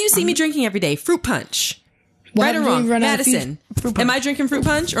not. What do you see me drinking every day? Fruit punch. What Right or happened when wrong? we run out of Madison, fruit am punch? I drinking fruit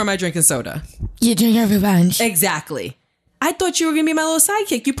punch or am I drinking soda? You drink every bunch. Exactly. I thought you were going to be my little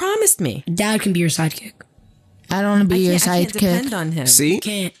sidekick. You promised me. Dad can be your sidekick. I don't want to be your I can't depend sidekick. on him. See?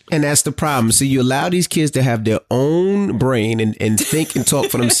 Can't. And that's the problem. So you allow these kids to have their own brain and think and talk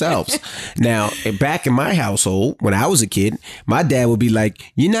for themselves. Now, back in my household, when I was a kid, my dad would be like,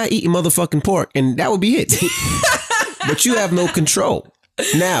 "You're not eating motherfucking pork." And that would be it. But you have no control.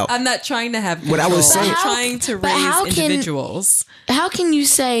 Now, I'm not trying to have control. What I was saying- I'm trying to But how raise can- individuals. How can you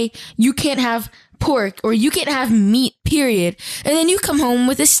say you can't have pork or you can't have meat, period, and then you come home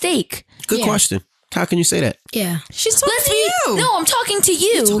with a steak? good Yeah. question. How can you say that? Yeah. She's talking Let's to be. you. No, I'm talking to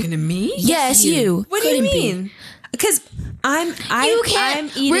you. Talking to me? Yes, you. What do you Couldn't be. mean? Because You can't. I'm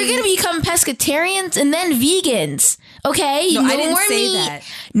eating. We're gonna become pescatarians and then vegans. Okay, No, I didn't more say meat. that.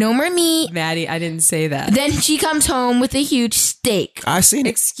 No more meat. Maddie, I didn't say that. Then she comes home with a huge steak. I seen it.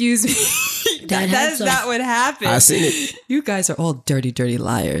 Excuse me. Dad that had is some. not what happened. I seen it. You guys are all dirty, dirty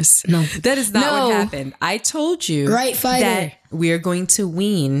liars. No. That is not No. what happened. I told you Right, fighter. that we are going to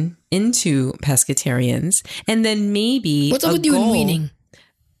wean into pescatarians and then maybe What's up a with you and goal- weaning?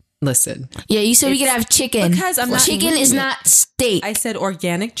 Listen, Yeah, you said we could have chicken. because I'm not Chicken is weaning. not steak. I said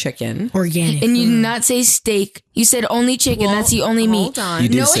organic chicken. Organic. And you did not say steak. You said only chicken. Well, That's the only hold meat. on. You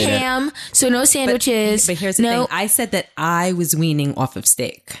did No say that. ham. So no sandwiches. But here's the no, thing. I said that I was weaning off of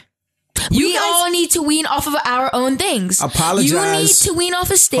steak. we all need to wean off of our own things. Apologize. You need to wean off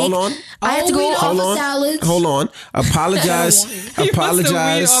of steak. Hold on. I have to go wean off. off Hold of on. salads. Hold on. Apologize.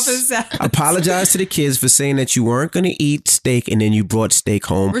 Apologize. off his salads. Apologize to the kids for saying that you weren't going to eat steak and then you brought steak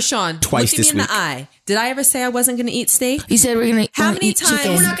home Rashawn, twice look at this me in week. the eye. Did I ever say I wasn't going to eat steak? You said we're gonna. How many eat times-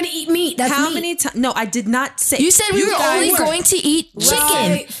 chicken. We're not gonna eat meat. That's How meat. many times? No, I did not say. You said we were guys only were- going to eat chicken.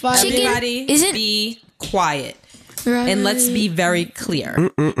 Right, fine. Chicken Everybody isn't. be quiet. Right. And let's be very clear.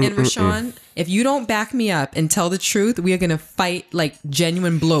 And Rashawn, if you don't back me up and tell the truth, we are going to fight like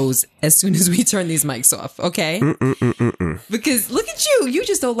genuine blows as soon as we turn these mics off, okay? Because look at you. You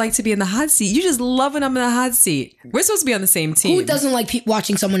just don't like to be in the hot seat. You just love when I'm in the hot seat. We're supposed to be on the same team. Who doesn't like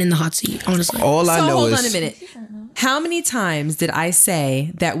watching someone in the hot seat? Honestly. All I So know hold is on a minute. How many times did I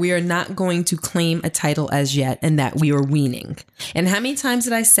say that we are not going to claim a title as yet and that we are weaning? And how many times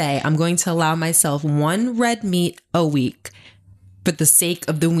did I say I'm going to allow myself one red meat a week for the sake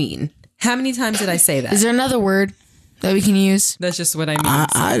of the wean? How many times did I say that? Is there another word that we can use? That's just what I mean.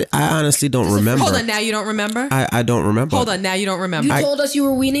 I honestly don't remember. Hold on, now you don't remember? I don't remember. Hold on, now you don't remember. You told us you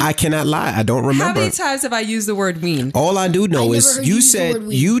were weaning. I cannot lie. I don't How remember. many times have I used the word wean? All I do know I is never heard you you use the said word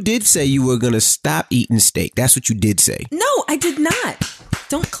wean. you did say you were going to stop eating steak. That's what you did say. No, I did not.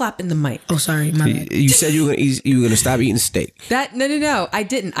 Don't clap in the mic. Oh, sorry, my bad. You said you were going to stop eating steak. No. I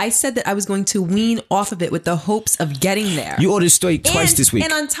didn't. I said that I was going to wean off of it with the hopes of getting there. You ordered steak twice And- this week.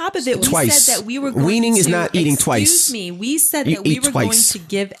 And on top of it, we Twice. said that we were going Weaning to... is not eating Excuse twice. me. We said You that we eat were twice. going to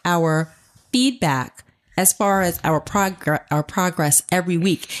give our feedback as far as our progress every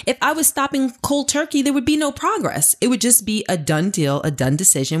week. If I was stopping cold turkey, there would be no progress. It would just be a done deal, a done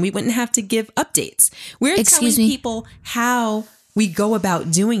decision. We wouldn't have to give updates. We're telling people how we go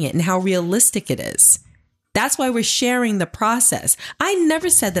about doing it and how realistic it is. That's why we're sharing the process. I never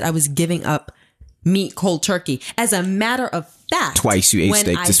said that I was giving up meat cold turkey. As a matter of fact, twice you ate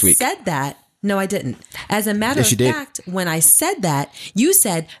steak this week. When I said that, no, I didn't. As a matter of fact, when I said that, you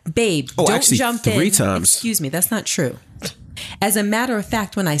said, babe, don't jump in. 3 times. Excuse me, that's not true. As a matter of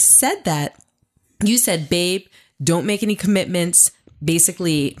fact, when I said that, you said, babe, don't make any commitments.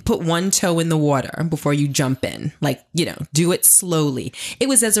 Basically, put one toe in the water before you jump in. Like, do it slowly. It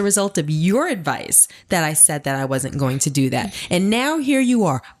was as a result of your advice that I said that I wasn't going to do that. And now here you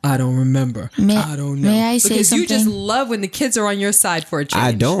are. I don't remember. I don't know. May I say something? Because you just love when the kids are on your side for a change.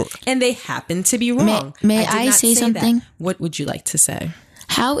 I don't. And they happen to be wrong. May I say something? That. What would you like to say?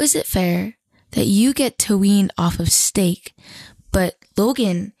 How is it fair that you get to wean off of steak, but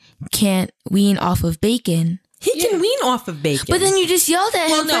Logan can't wean off of bacon? He can wean off of bacon. But then you just yelled at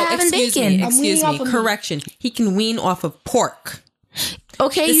him for having bacon. Excuse me. Correction. He can wean off of pork.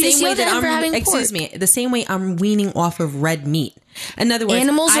 Okay, you just yelled at him for having pork. Excuse me. The same way I'm weaning off of red meat. In other words,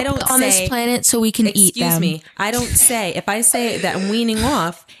 animals I don't are on this planet so we can eat them. Excuse me. I don't say, if I say that I'm weaning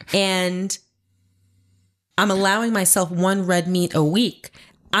off and I'm allowing myself one red meat a week,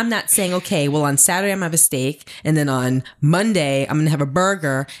 I'm not saying, okay, well, on Saturday I'm going to have a steak, and then on Monday I'm going to have a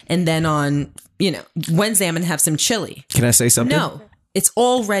burger, and then on, Wednesday I'm going to have some chili. Can I say something? No, it's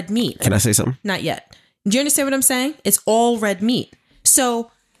all red meat. Can I say something? Not yet. Do you understand what I'm saying? It's all red meat.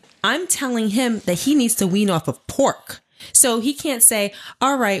 So I'm telling him that he needs to wean off of pork. So he can't say,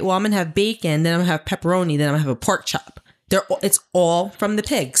 all right, well, I'm going to have bacon, then I'm going to have pepperoni, then I'm going to have a pork chop. It's all from the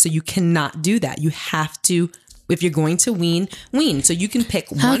pig. So you cannot do that. You have to, if you're going to wean. So you can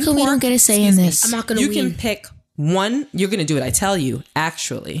pick one pork. How come we don't get a say in this? I'm not going to wean. You can pick one. You're going to do it, I tell you,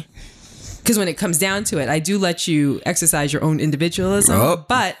 actually. Because when it comes down to it, I do let you exercise your own individualism,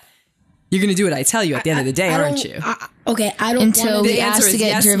 but you're going to do what I tell you at the end of the day, aren't you? I don't. Until we ask to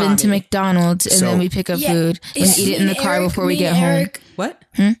get driven to McDonald's and then we pick up food and eat it in the car before we get home. What?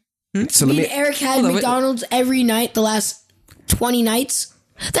 So me and Eric had McDonald's every night the last 20 nights.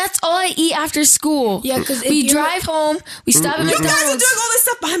 That's all I eat after school. Yeah, because we drive home, we stop at McDonald's. You guys are doing all this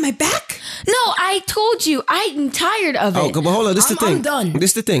stuff behind my back? No, I told you, I'm tired of it. Oh, but hold on, this is the thing. I'm done.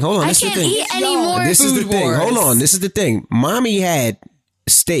 This is the thing. Hold on, I this is the can't thing. eat any more This is the thing. wars. Hold on, this is the thing. Mommy had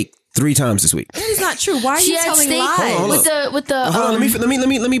steak 3 times this week. That is not true. Why are She you had telling steak lies? with the Hold on,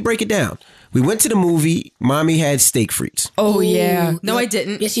 let me break it down. We went to the movie. Mommy had steak frites. Oh, yeah. No, I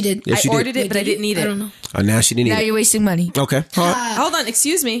didn't. Yes, you did. Yes, I you did. ordered it, but I didn't eat it. I don't know. Oh, now she didn't eat Now it. you're wasting money. Okay. Hold on.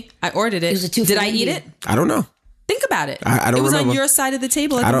 Excuse me. I ordered it. was a 2 for Did I $1. eat it? I don't know. Think about it. I don't It was remember. on your side of the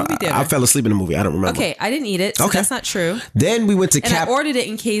table at the movie theater. I fell asleep in the movie. I don't remember. Okay, I didn't eat it, so Okay. that's not true. Then we went to And I ordered it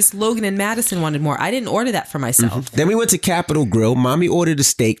in case Logan and Madison wanted more. I didn't order that for myself. Then we went to Capitol Grill. Mommy ordered a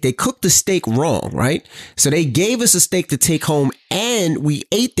steak. They cooked the steak wrong, right? So they gave us a steak to take home, and we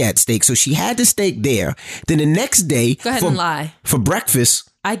ate that steak. So she had the steak there. Then the next day, Go ahead and lie. For breakfast,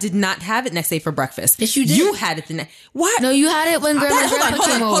 I did not have it next day for breakfast. Yes, you did. You had it the next. What? No, you had it when Grandma and Hold on, Grandpa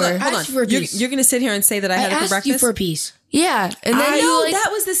came over. I asked you for a piece. You're going to sit here and say that I had it for asked breakfast? you for a piece. Yeah, and then No, you that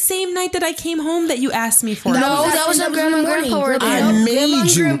was the same night that I came home that you asked me for. No, that was when Grandma and Grandpa were there. I made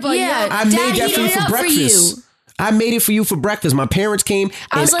you. Yeah, I made Dad that heated for you it for up breakfast. you. I made it for you for breakfast. My parents came,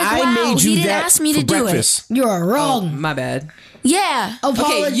 I was and like, I wow, made you he didn't that ask me for to do it. breakfast. You're wrong. My bad. Yeah.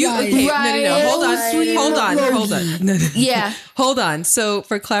 Apologize. Okay, no. Hold on. No. Yeah. Hold on. So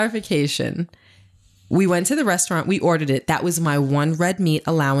for clarification, we went to the restaurant. We ordered it. That was my one red meat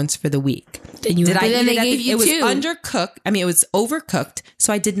allowance for the week. Then you Did I then eat they it? gave you it was two. undercooked. I mean, it was overcooked.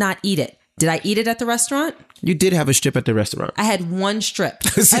 So I did not eat it. Did I eat it at the restaurant? You did have a strip at the restaurant. I had one strip.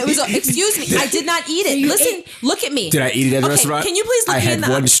 Excuse me. I did not eat it. Listen, look at me. Did I eat it at the restaurant? Can you please look I me had in the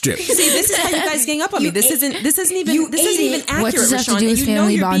one strip. See, this is how you guys gang up on me. This isn't even accurate, What does that have to Rashawn, do and with you know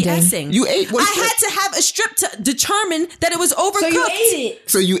family you're bonding? BSing. You ate one I strip. had to have a strip to determine that it was overcooked. So you ate it.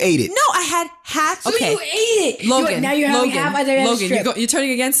 So you ate it. No, I had half. So Okay. you ate it. Logan, Now you're having half. I thought you had a Logan, strip. you're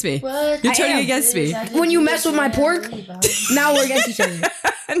turning against me. What? You're I turning am. against me. When you mess with my pork, now we're against each other.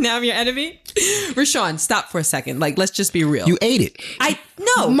 Now I'm your enemy. Rashawn, stop for a second. Like, let's just be real. You ate it.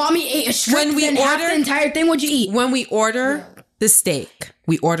 No. Mommy ate a strip. When we then half order- the entire thing, what'd you eat? When we order the steak,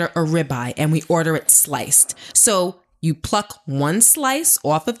 we order a ribeye and we order it sliced. So you pluck one slice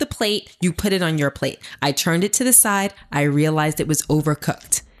off of the plate, you put it on your plate. I turned it to the side. I realized it was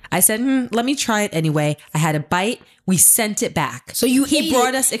overcooked. I said, let me try it anyway. I had a bite. We sent it back. So you He ate brought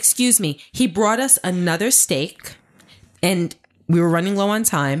it. us, excuse me, he brought us another steak and we were running low on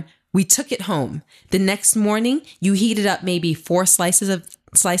time. We took it home. The next morning, you heated up maybe 4 slices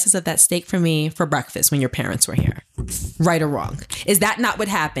of that steak for me for breakfast when your parents were here. Right or wrong? Is that not what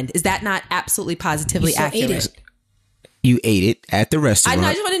happened? Is that not absolutely positively accurate? You ate it at the restaurant.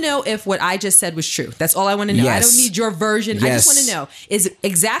 I just want to know if what I just said was true. That's all I want to know. Yes. I don't need your version. Yes. I just want to know, is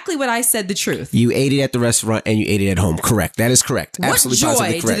exactly what I said the truth? You ate it at the restaurant and you ate it at home. Correct. That is correct. Absolutely what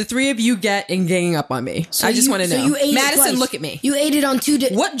positively joy correct. do the 3 of you get in ganging up on me? I just want to know. You ate Madison, it twice. look at me. You ate it on two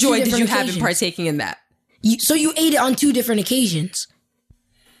different What joy did you have in partaking in that? So you ate it on 2 different occasions.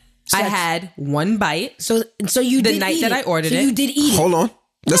 I had 1 bite. So you The did night eat that it. I ordered so it. You did eat it. Hold on.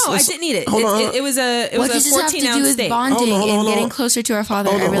 I didn't eat it. Hold on. It was a What does this have to 14-ounce do with steak. bonding Hold and on. getting closer to our Father?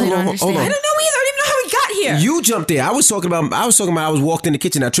 I really don't understand. I don't know either. I don't even know how we got here. You jumped there. I was talking about I was walked in the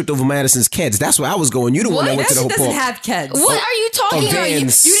kitchen. I tripped over Madison's kids. That's where I was going. You the one that went That to the shit whole doesn't park. have kids. What are you talking about? You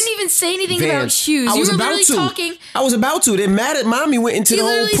Vans. didn't even say anything about Vans. shoes. I You was were about literally to. talking. I was about to. Then mommy went into You the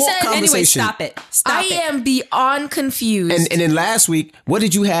whole literally pork said- conversation. Anyway, stop it. I am beyond confused. And then last week, what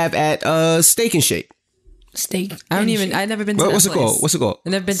did you have at Steak and Shake? Steak. I've never been to that What's it place. called? What's it called?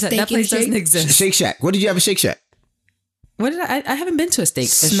 I've never been to Steak that place. and Doesn't Shake? exist. Shake Shack. What did you have at Shake Shack? What did I haven't been to a steak.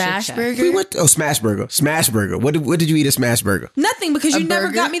 Smash Shake Shack. burger. We went. Smash Burger. Smash Burger. What did you eat at Smash Burger? Nothing, because you never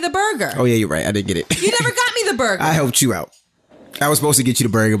burger? got me the burger. Oh yeah, you're right. I didn't get it. You never got me the burger. I helped you out. I was supposed to get you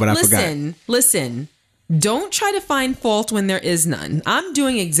the burger, but I forgot. Listen. Don't try to find fault when there is none. I'm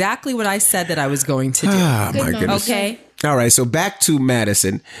doing exactly what I said that I was going to do. Ah, my goodness. Okay? All right, so back to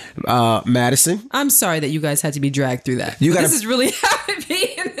Madison. Madison. I'm sorry that you guys had to be dragged through that. This is really having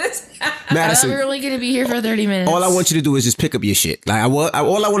me in this. Madison. We're only going to be here for 30 minutes. All I want you to do is just pick up your shit. Like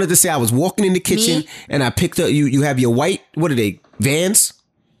all I wanted to say, I was walking in the kitchen and I picked up. You have your white. What are they? Vans.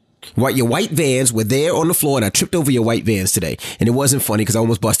 Your white Vans were there on the floor, and I tripped over your white Vans today, and it wasn't funny because I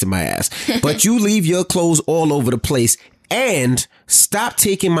almost busted my ass. But you leave your clothes all over the place, and stop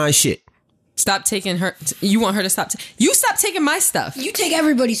taking my shit. Stop taking her. You want her to stop? You stop taking my stuff. You take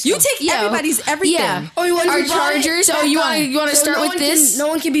everybody's stuff. You take everybody's everything. Yeah. Oh, you want Our to buy it? chargers. Oh, That you guy. want to So start no with one this? No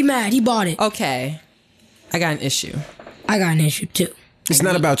one can be mad. He bought it. Okay. I got an issue. I got an issue too. It's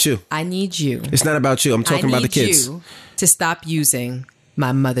not about you. I need you. It's not about you. I'm talking about the kids. You to stop using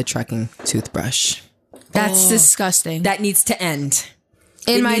my mother trucking toothbrush. That's disgusting. That needs to end.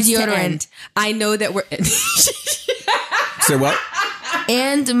 In It my needs to deodorant. end. I know that we're. Say what?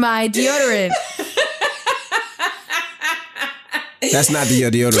 And my deodorant. That's not the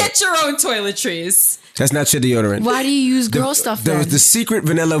deodorant. Get your own toiletries. That's not your deodorant. Why do you use girl stuff then? The secret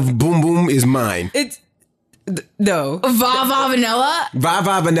vanilla boom boom is mine. No. Va vanilla?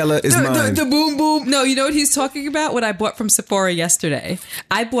 Va vanilla is mine. The boom boom. No, you know what he's talking about? What I bought from Sephora yesterday.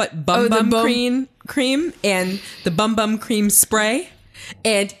 I bought bum cream and the bum cream spray.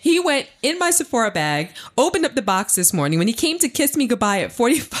 And he went in my Sephora bag, opened up the box this morning. When he came to kiss me goodbye at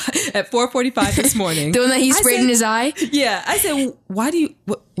 4:45 this morning. The one that he sprayed in his eye? Yeah. I said, why do you,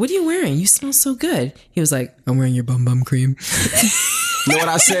 what are you wearing? You smell so good. He was like, I'm wearing your bum cream. You know what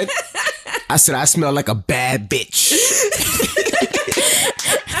I said? I said, I smell like a bad bitch.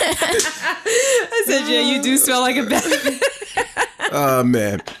 I said, yeah, you do smell like a bad bitch. Oh,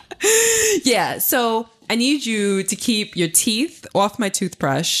 man. Yeah. So I need you to keep your teeth off my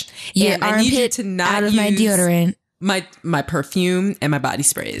toothbrush. Your and I need you armpit to not out of use my deodorant. my perfume and my body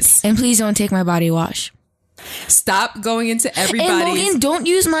sprays. And please don't take my body wash. Stop going into And everybody's. Logan, don't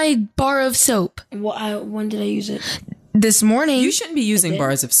use my bar of soap. When did I use it? This morning, You shouldn't be using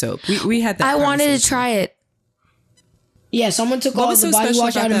bars of soap. We had that. I wanted to conversation. try it. Yeah, someone took all was the so body special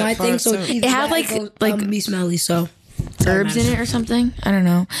wash about out of that my bar thing, of so soap? either It had that like or be smelly. So herbs in it or something. I don't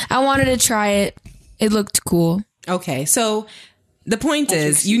know. I wanted to try it. It looked cool. Okay, so the point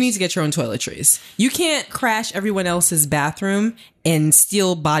is, you need to get your own toiletries. You can't crash everyone else's bathroom and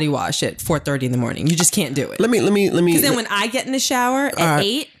steal body wash at 4:30 in the morning. You just can't do it. Let me. Because then when I get in the shower at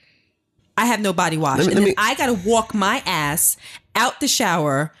 8, I have no body wash. And then I got to walk my ass out the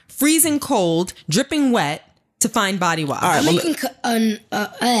shower, freezing cold, dripping wet, to find body wash. All right,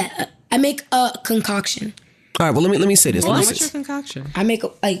 I make a concoction. All right, well, let me say this. Let me What's say your this. concoction? I make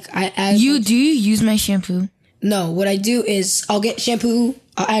I add. You do use my shampoo? No, what I do is I'll get shampoo,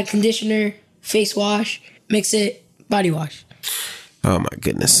 I'll add conditioner, face wash, mix it, body wash. Oh, my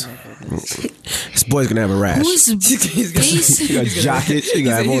goodness. This boy's going to have a rash. Who's face? He got jockets. He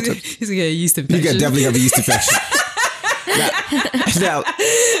got all types. He's gonna get a yeast He infection. definitely have a yeast infection. now,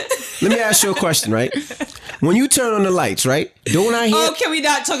 let me ask you a question, right? When you turn on the lights, right? Don't I hear? Oh, can we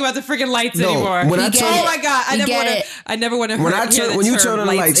not talk about the freaking lights No, anymore? when I You turn- get Oh my god, I You never get want it. to. I never want to. when you turn on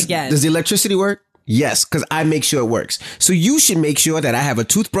the lights, again. does the electricity work? Yes, because I make sure it works. So you should make sure that I have a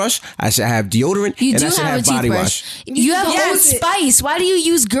toothbrush, I should have deodorant, You and do I should have a have body toothbrush. wash. You have Old Spice. Why do you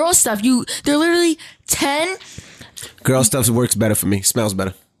use girl stuff? They're literally 10. Girl stuff works better for me. Smells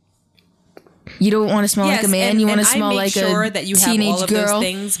better. You don't want to smell like a man. You want to smell like sure a that you have teenage all of girl. those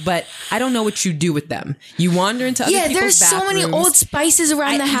things, but I don't know what you do with them. You wander into other people's there's so many bathrooms. Old Spices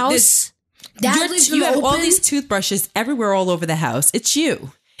around the house. You have all these toothbrushes everywhere all over the house. It's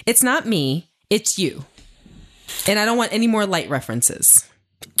you. It's not me. It's you. And I don't want any more light references.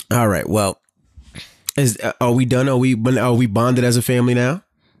 All right. Well, are we done? Are we bonded as a family now?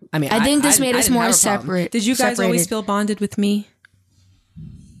 I mean, I think this made I us didn't more have a problem. separate. Did you guys always separated. feel bonded with me?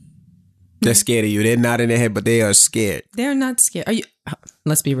 They're scared of you. They're not in their head, but they are scared. They're not scared. Are you?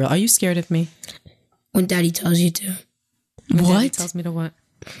 Let's be real. Are you scared of me? When Daddy tells you to. When Daddy What? tells me to what?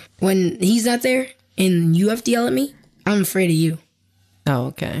 When he's not there and you have to yell at me, I'm afraid of you. Oh,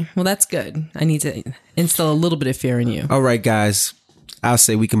 okay. Well, that's good. I need to instill a little bit of fear in you. All right, guys. I'll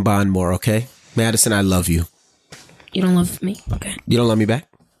say we can bond more, okay? Madison, I love you. You don't love me? Okay. You don't love me back?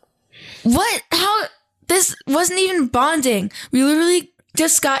 What? How? This wasn't even bonding. We literally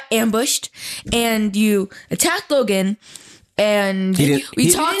just got ambushed, and you attacked Logan, and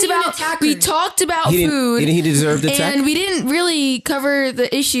we talked about food. Didn't he deserve the attack? And we didn't really cover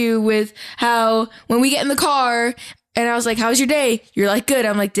the issue with how when we get in the car and I was like, "How's your day?" You're like, "Good."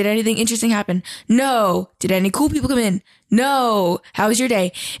 I'm like, "Did anything interesting happen?" No. Did any cool people come in? No. How was your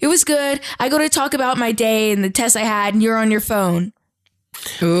day? It was good. I go to talk about my day and the test I had, and you're on your phone.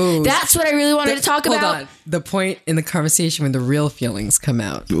 Ooh. That's what I really wanted to talk about. Hold on. The point in the conversation when the real feelings come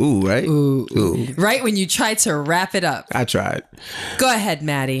out. Ooh, right? Ooh. Right when you try to wrap it up. I tried. Go ahead,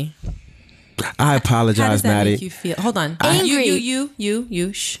 Maddie. I How apologize, does that Maddie. make you feel? Hold on. Angry.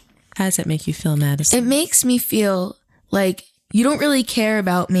 You. Shh. How does that make you feel, Madison? It makes me feel like you don't really care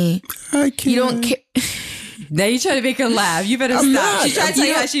about me. I can't. You don't care. Now you try to make her laugh. You better I'm stop. not. She tried to tell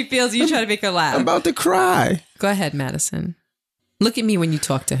you how she feels. You try to make her laugh. I'm about to cry. Go ahead, Madison. Look at me when you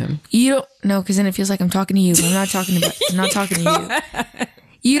talk to him. You don't no, because then it feels like I'm talking to you. But I'm not talking about. I'm not talking to you.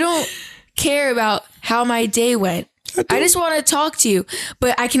 You don't care about how my day went. I just want to talk to you,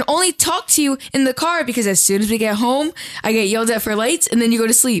 but I can only talk to you in the car because as soon as we get home, I get yelled at for lights, and then you go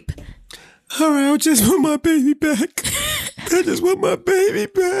to sleep. All right, I just want my baby back. I just want my baby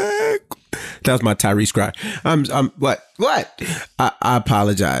back. That was my Tyrese cry. What? I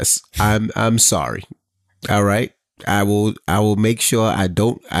apologize. I'm sorry. All right. I will make sure I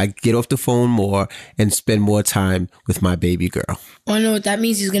get off the phone more and spend more time with my baby girl. Well, I know what that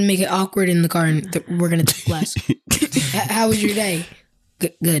means. He's going to make it awkward in the car and we're going to talk less. How was your day?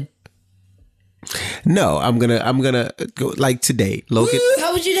 Good. No, I'm gonna go like today. Logan. Woo,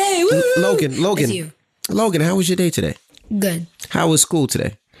 how was your day? Woo. Logan. That's you. Logan, how was your day today? Good. How was school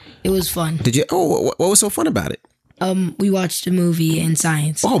today? It was fun. Did you? Oh, what was so fun about it? We watched a movie in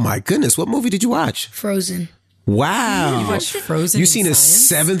science. Oh my goodness, what movie did you watch? Frozen. Wow. You watched Frozen. You in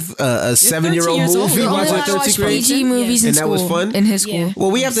science? a 7-year-old years old. movie You watching only a 13th grade? PG movies in And school. that was fun? In his school. Yeah.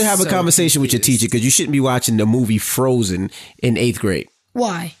 Well, we have to have a So conversation with your teacher because you shouldn't be watching the movie Frozen in 8th grade.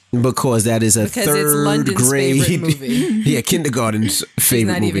 Why? Because that is Because it's third London's grade favorite movie. yeah, kindergarten's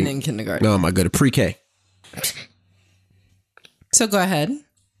favorite not movie. even in kindergarten. Oh my god, pre-K. So go ahead.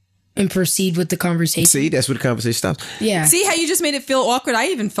 And proceed with the conversation. See, that's where the conversation stops. Yeah. See how you just made it feel awkward? I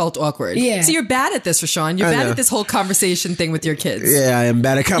even felt awkward. Yeah. See, you're bad at this, Rashawn. You're I bad know. at this whole conversone thing with your kids. Yeah, I am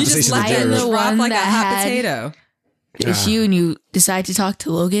bad at You just conversation let in that general. the drop one like a that hot had- potato. issue and you decide to talk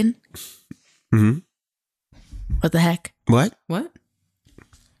to Logan. Mm-hmm. What the heck? What? What?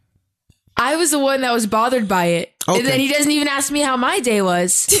 I was the one that was bothered by it. Okay. And then he doesn't even ask me how my day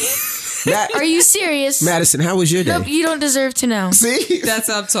was. Are you serious? Madison, how was your day? Nope, you don't deserve to know. See? That's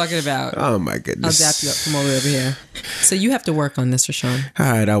what I'm talking about. Oh my I'll goodness. dap you up from all the way over here. So you have to work on this, Rashawn.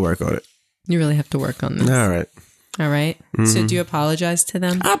 All right, I'll work on it. You really have to work on this. All right. All right. So do you apologize to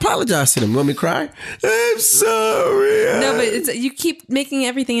them? I apologize to them. You want me to cry? I'm sorry. No, but it's, you keep making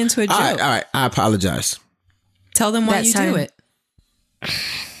everything into a joke. All right. I apologize. Tell them why That you time- do it.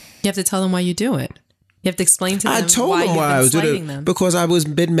 You have to tell them why you do it. You have to explain to them I told why them why you've I been was doing slighting it them. because I was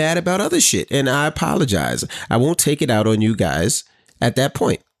been mad about other shit, and I apologize. I won't take it out on you guys at that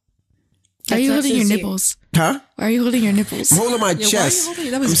point. Why are you not holding your sincere. nipples? Huh? Why are you holding your nipples? I'm holding my Yeah, why are you chest. holding it?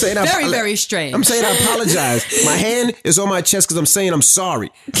 That was I'm saying very, very strange. I'm saying I apologize. My hand is on my chest because I'm saying I'm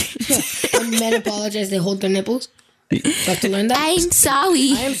sorry. When men apologize, they hold their nipples. You have to learn that. I'm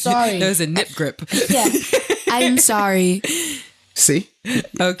sorry. I am sorry. There's a nip grip. Yeah. I'm sorry. See?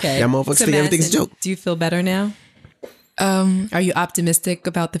 Okay. Yeah, motherfuckers think everything's a Madison, joke. Do you feel better now? Are you optimistic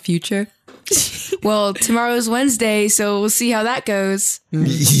about the future? Well, tomorrow's Wednesday, so we'll see how that goes.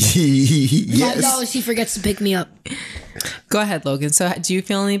 Yes. $5 he forgets to pick me up. Go ahead, Logan. So do you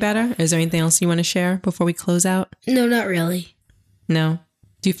feel any better? Is there anything else you want to share before we close out? No, not really. No.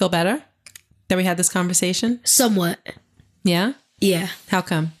 Do you feel better that we had this conversation? Somewhat. Yeah? Yeah. How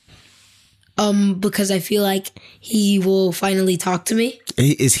come? Because I feel like he will finally talk to me.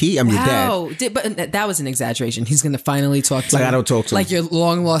 Is he? I'm your dad. Wow. But that was an exaggeration. He's going to finally talk to Like, me. I don't talk to him. Like your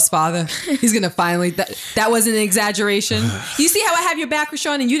long lost father. He's going to finally... That wasn't an exaggeration. You see how I have your back,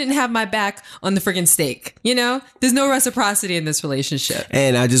 Rashawn, and you didn't have my back on the friggin' steak. You know? There's no reciprocity in this relationship.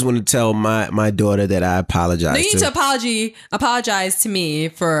 And I just want to tell my daughter that I apologize. No, you need to apologize to me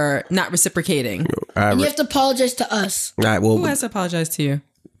for not reciprocating. And you have to apologize to us. All right, well, Who has to apologize to you?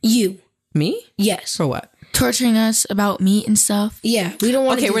 You. Me? Yes. For what? Torturing us about meat and stuff. Yeah, we don't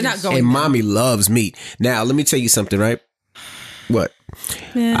want to. Okay, we're not going. and mommy loves meat. Now, let me tell you something, right? What?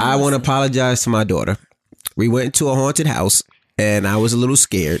 I want to apologize to my daughter. We went to a haunted house, and I was a little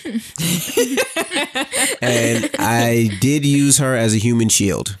scared. And I did use her as a human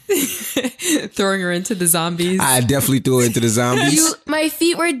shield. Throwing her into the zombies. I definitely threw her into the zombies. My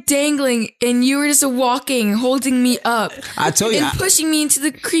feet were dangling, and you were just walking, holding me up. I told you. And pushing me into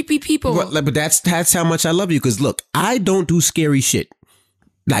the creepy people. But that's how much I love you. Because look, I don't do scary shit.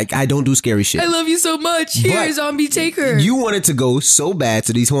 Like, I don't do scary shit. I love you so much. Here, But zombie, take her. You wanted to go so bad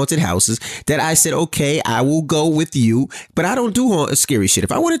to these haunted houses that I said, okay, I will go with you. But I don't do scary shit.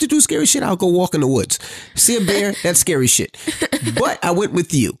 If I wanted to do scary shit, I'll go walk in the woods. See a bear? That's scary shit. But I went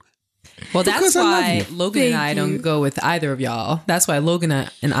with you. Well, that's Because I love why you. Logan and I don't go with either of y'all. That's why Logan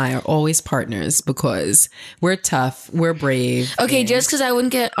and I are always partners, because we're tough, we're brave. Okay, just because I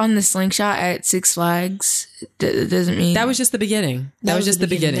wouldn't get on the slingshot at Six Flags doesn't mean... That was just the beginning. That was just the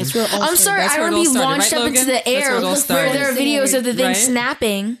beginning. That's where it all I'm started. sorry, That's I where don't it all be started, launched right, up into Logan? the That's air where it all where started. there are videos of the thing Right?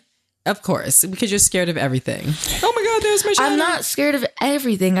 snapping. Of course, because you're scared of everything. Oh my God, there's my shadow. I'm not scared of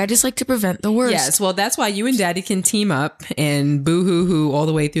everything. I just like to prevent the worst. Yes, well, that's why you and Daddy can team up and boo-hoo-hoo all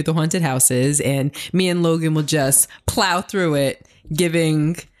the way through the haunted houses, and me and Logan will just plow through it,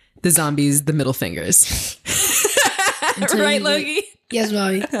 giving the zombies the middle fingers. Right, Logie? Yes,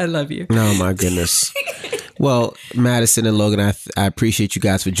 mommy. I love you. Oh, my goodness. Well, Madison and Logan, I appreciate you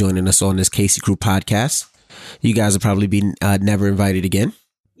guys for joining us on this Casey Crew podcast. You guys will probably be never invited again.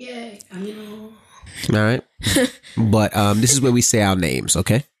 Yeah, I know. All right. But this is where we say our names,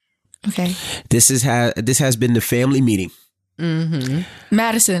 okay? Okay. This has been the family meeting.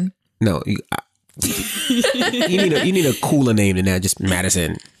 Madison. No, you need a cooler name than that. Just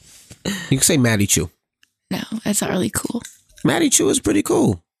Madison. You can say Maddie Chew. No, that's not really cool. Maddie Chew is pretty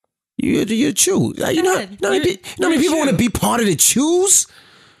cool. You're Chew. You know how many people want to be part of the Chews?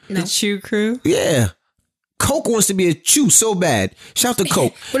 The Chew Crew? Yeah. Coke wants to be a Chew so bad. Shout to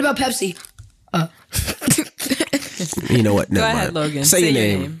Coke. What about Pepsi? You know what? Go Never ahead, mind. Logan. Say your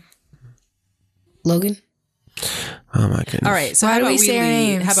name. Logan? Oh my goodness. All right, so Why how do about we say our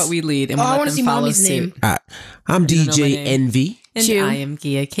names? How about we lead and we'll I let want to them see follow mommy's suit. name. All right. I'm don't know my DJ name. Envy. And Chew. I am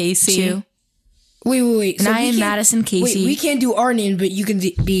Gia Casey. Chew. Wait. And So I we am can't- Madison Casey. Wait, we can't do our name, but you can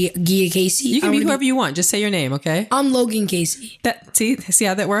be Gia Casey. You can I be wanna whoever you want. Just say your name, okay? I'm Logan Casey. See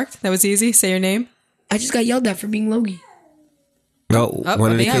how that worked? That was easy. Say your name. I just got yelled at for being Logie. Oh,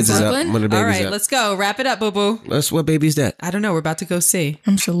 one of the baby. kids is up. Brooklyn? One of the All babies right, up. let's go. Wrap it up, boo boo. What baby is that? I don't know. We're about to go see.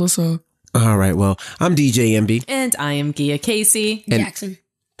 I'm Shalissa. All right. Well, I'm DJ MB. And I am Gia Casey. Jackson.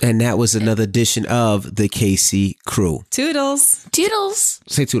 And that was another edition of the Casey Crew. Toodles. Toodles.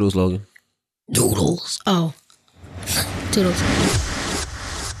 Say toodles, Logan. Doodles. Oh. Toodles.